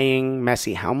about paying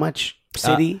Messi how much?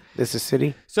 City. This is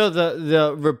City. So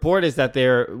the report is that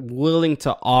they're willing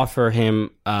to offer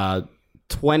him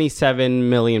 £27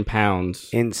 million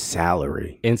in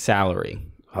salary.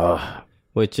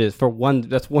 Which is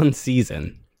that's one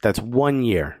season. That's 1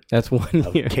 year. That's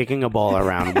 1 year. Kicking a ball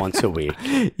around once a week.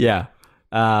 Yeah.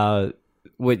 So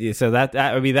that's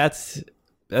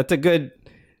a good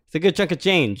chunk of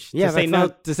change. Yeah,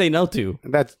 to say no to.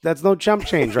 That's no chump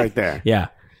change right there. Yeah.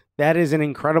 That is an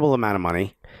incredible amount of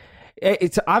money.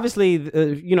 It's obviously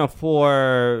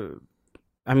the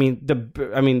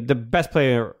best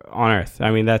player on earth.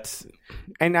 I mean that's.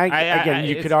 And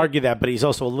you could argue that, but he's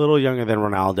also a little younger than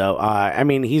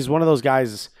Ronaldo. He's one of those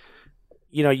guys.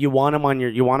 You want him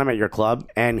at your club,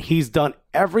 and he's done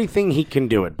everything he can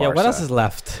do at Barca. Yeah, what else is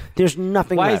left? There's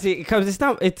nothing. Why left. is he? Because he's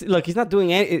not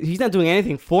doing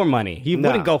anything for money. He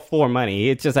wouldn't go for money.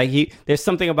 It's just like there's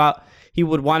something about he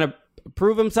would want to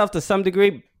prove himself to some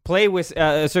degree. Play with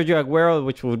Sergio Aguero,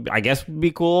 which would, I guess,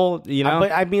 be cool.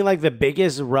 But like the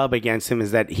biggest rub against him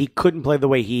is that he couldn't play the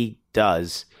way he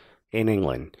does in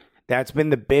England. That's been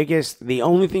the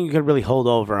only thing you could really hold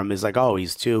over him is like, oh,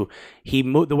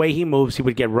 the way he moves, he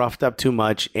would get roughed up too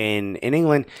much. In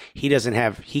England, he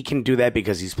can do that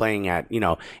because he's playing at,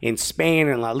 in Spain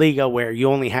and La Liga where you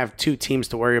only have two teams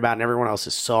to worry about and everyone else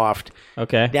is soft.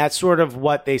 Okay. That's sort of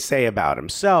what they say about him.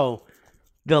 So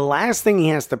the last thing he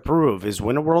has to prove is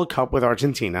win a World Cup with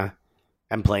Argentina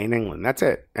and play in England. That's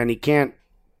it. And he can't,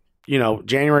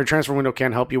 January transfer window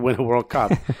can't help you win a World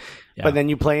Cup. Yeah. But then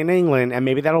you play in England, and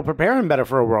maybe that'll prepare him better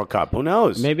for a World Cup. Who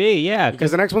knows? Maybe, yeah.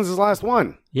 Because the next one's his last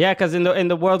one. Yeah, because in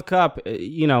the World Cup,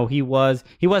 he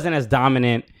wasn't as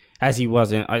dominant as he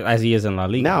is in La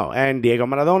Liga. No, and Diego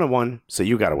Maradona won, so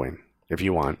you got to win if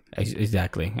you want.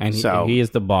 Exactly, and he is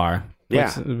the bar. Yeah,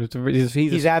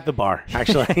 he's at the bar.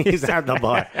 Actually, he's at the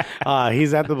bar.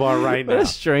 He's at the bar right now. What a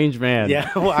strange man. Yeah,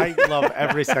 well, I love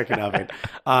every second of it.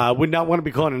 Would not want to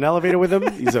be calling an elevator with him.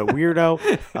 He's a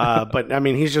weirdo. But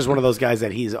he's just one of those guys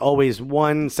that he's always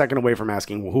 1 second away from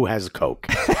asking who has Coke.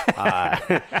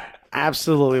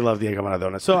 Absolutely love Diego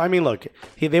Maradona. So, look,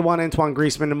 they want Antoine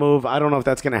Griezmann to move. I don't know if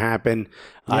that's going to happen.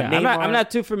 I'm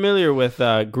not too familiar with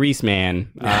Griezmann.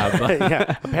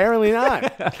 Yeah, apparently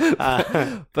not.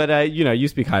 But, you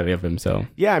speak highly of him, so.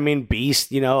 Yeah,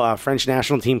 beast, a French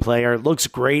national team player. Looks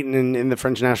great in the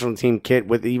French national team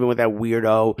kit, even with that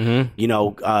weirdo,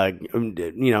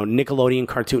 Nickelodeon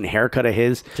cartoon haircut of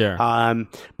his. Sure.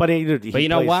 But you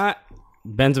know what?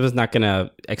 Benzema's not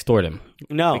gonna extort him.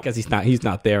 No, because he's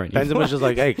not there anymore. Benzema's just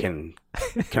like, hey, can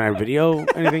I video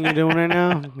anything you're doing right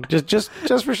now? Just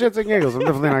for shits and giggles. I'm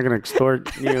definitely not gonna extort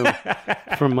you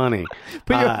for money.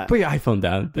 Put your iPhone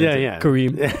down. Benzema. Yeah.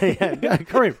 Kareem.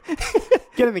 Kareem,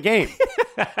 get in the game.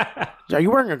 Are you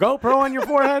wearing a GoPro on your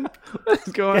forehead?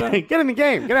 What's going on? Get in the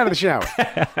game. Get out of the shower.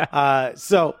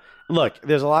 So look,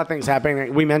 there's a lot of things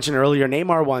happening. We mentioned earlier,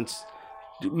 Neymar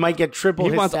might get triple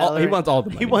his salary. He wants all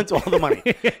the money. He wants all the money.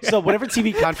 So whatever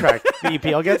TV contract the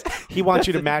EPL gets, he wants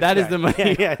you to match that. That is the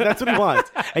money. Yeah, that's what he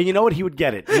wants. And you know what? He would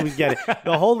get it.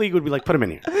 The whole league would be like, put him in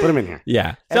here. Put him in here.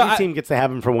 Yeah. Every team gets to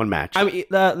have him for one match.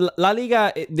 The La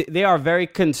Liga, they are very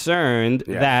concerned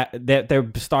that their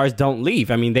stars don't leave.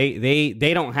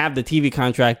 They don't have the TV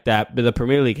contract that the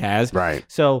Premier League has. Right.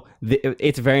 So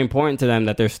it's very important to them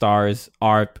that their stars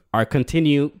are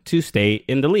continue to stay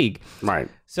in the league. Right.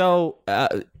 So,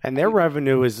 and their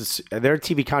revenue their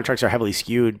TV contracts are heavily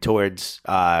skewed towards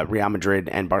Real Madrid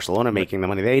and Barcelona making the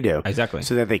money they do. Exactly.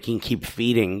 So that they can keep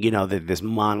feeding,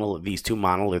 these two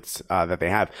monoliths that they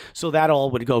have. So that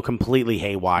all would go completely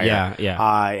haywire.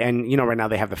 Yeah. And right now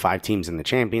they have the 5 teams in the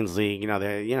Champions League.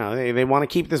 They want to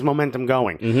keep this momentum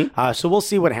going. Mm-hmm. So we'll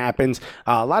see what happens.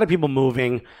 A lot of people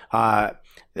moving.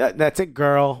 That's it,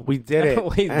 girl. We did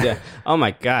it. Oh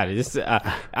my God!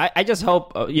 I just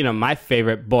hope my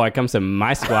favorite boy comes to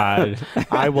my squad.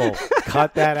 I will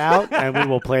cut that out, and we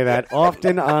will play that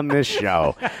often on this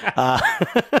show.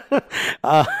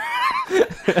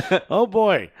 Oh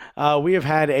boy, we have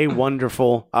had a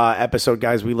wonderful episode,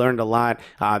 guys. We learned a lot.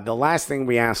 The last thing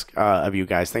we ask of you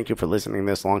guys, thank you for listening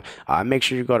this long. Make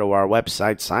sure you go to our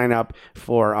website, sign up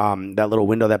for that little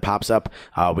window that pops up.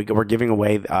 We're giving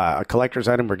away a collector's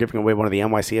item. We're giving away one of the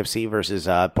NYCFC versus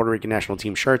Puerto Rican national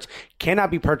team shirts.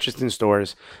 Cannot be purchased in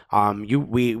stores.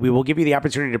 We will give you the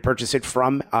opportunity to purchase it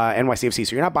from NYCFC.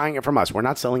 So you're not buying it from us. We're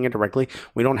not selling it directly.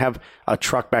 We don't have a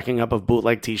truck backing up of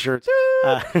bootleg T-shirts.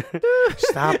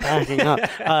 Stop backing up.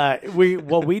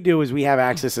 What we do is we have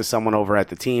access to someone over at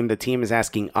the team. The team is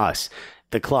asking us.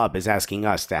 The club is asking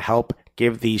us to help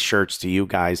give these shirts to you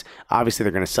guys. Obviously,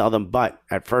 they're going to sell them, but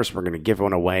at first, we're going to give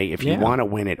one away. If you want to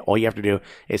win it, all you have to do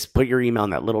is put your email in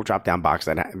that little drop-down box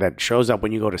that shows up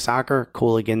when you go to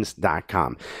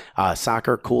soccercooligans.com.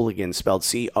 Soccercooligans, spelled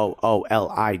COOLIGANS.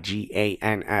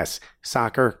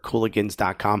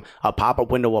 Soccercooligans.com. A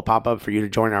pop-up window will pop up for you to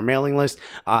join our mailing list.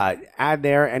 Add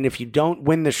there, and if you don't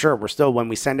win the shirt, when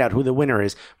we send out who the winner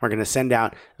is, we're going to send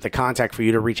out the contact for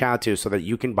you to reach out to so that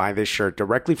you can buy this shirt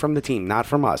directly from the team, not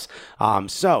from us.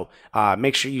 So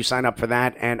make sure you sign up for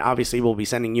that, and obviously we'll be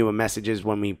sending you messages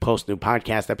when we post new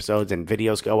podcast episodes and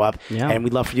videos go up, and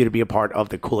we'd love for you to be a part of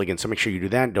the Cooligans, so make sure you do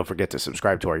that. Don't forget to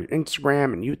subscribe to our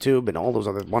Instagram and YouTube and all those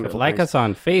other wonderful things. Us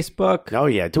on Facebook. Oh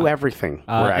yeah, do everything.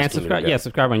 And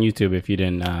subscribe on YouTube if you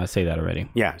didn't say that already.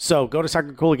 Yeah, so go to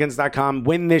soccercooligans.com,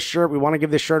 win this shirt. We want to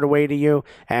give this shirt away to you,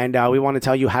 and we want to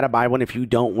tell you how to buy one if you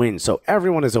don't win. So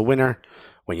everyone is a winner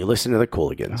when you listen to the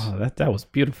Cooligans. Oh, that was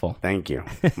beautiful. Thank you.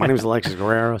 My name is Alexis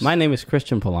Guerreros. My name is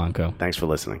Christian Polanco. Thanks for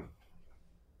listening.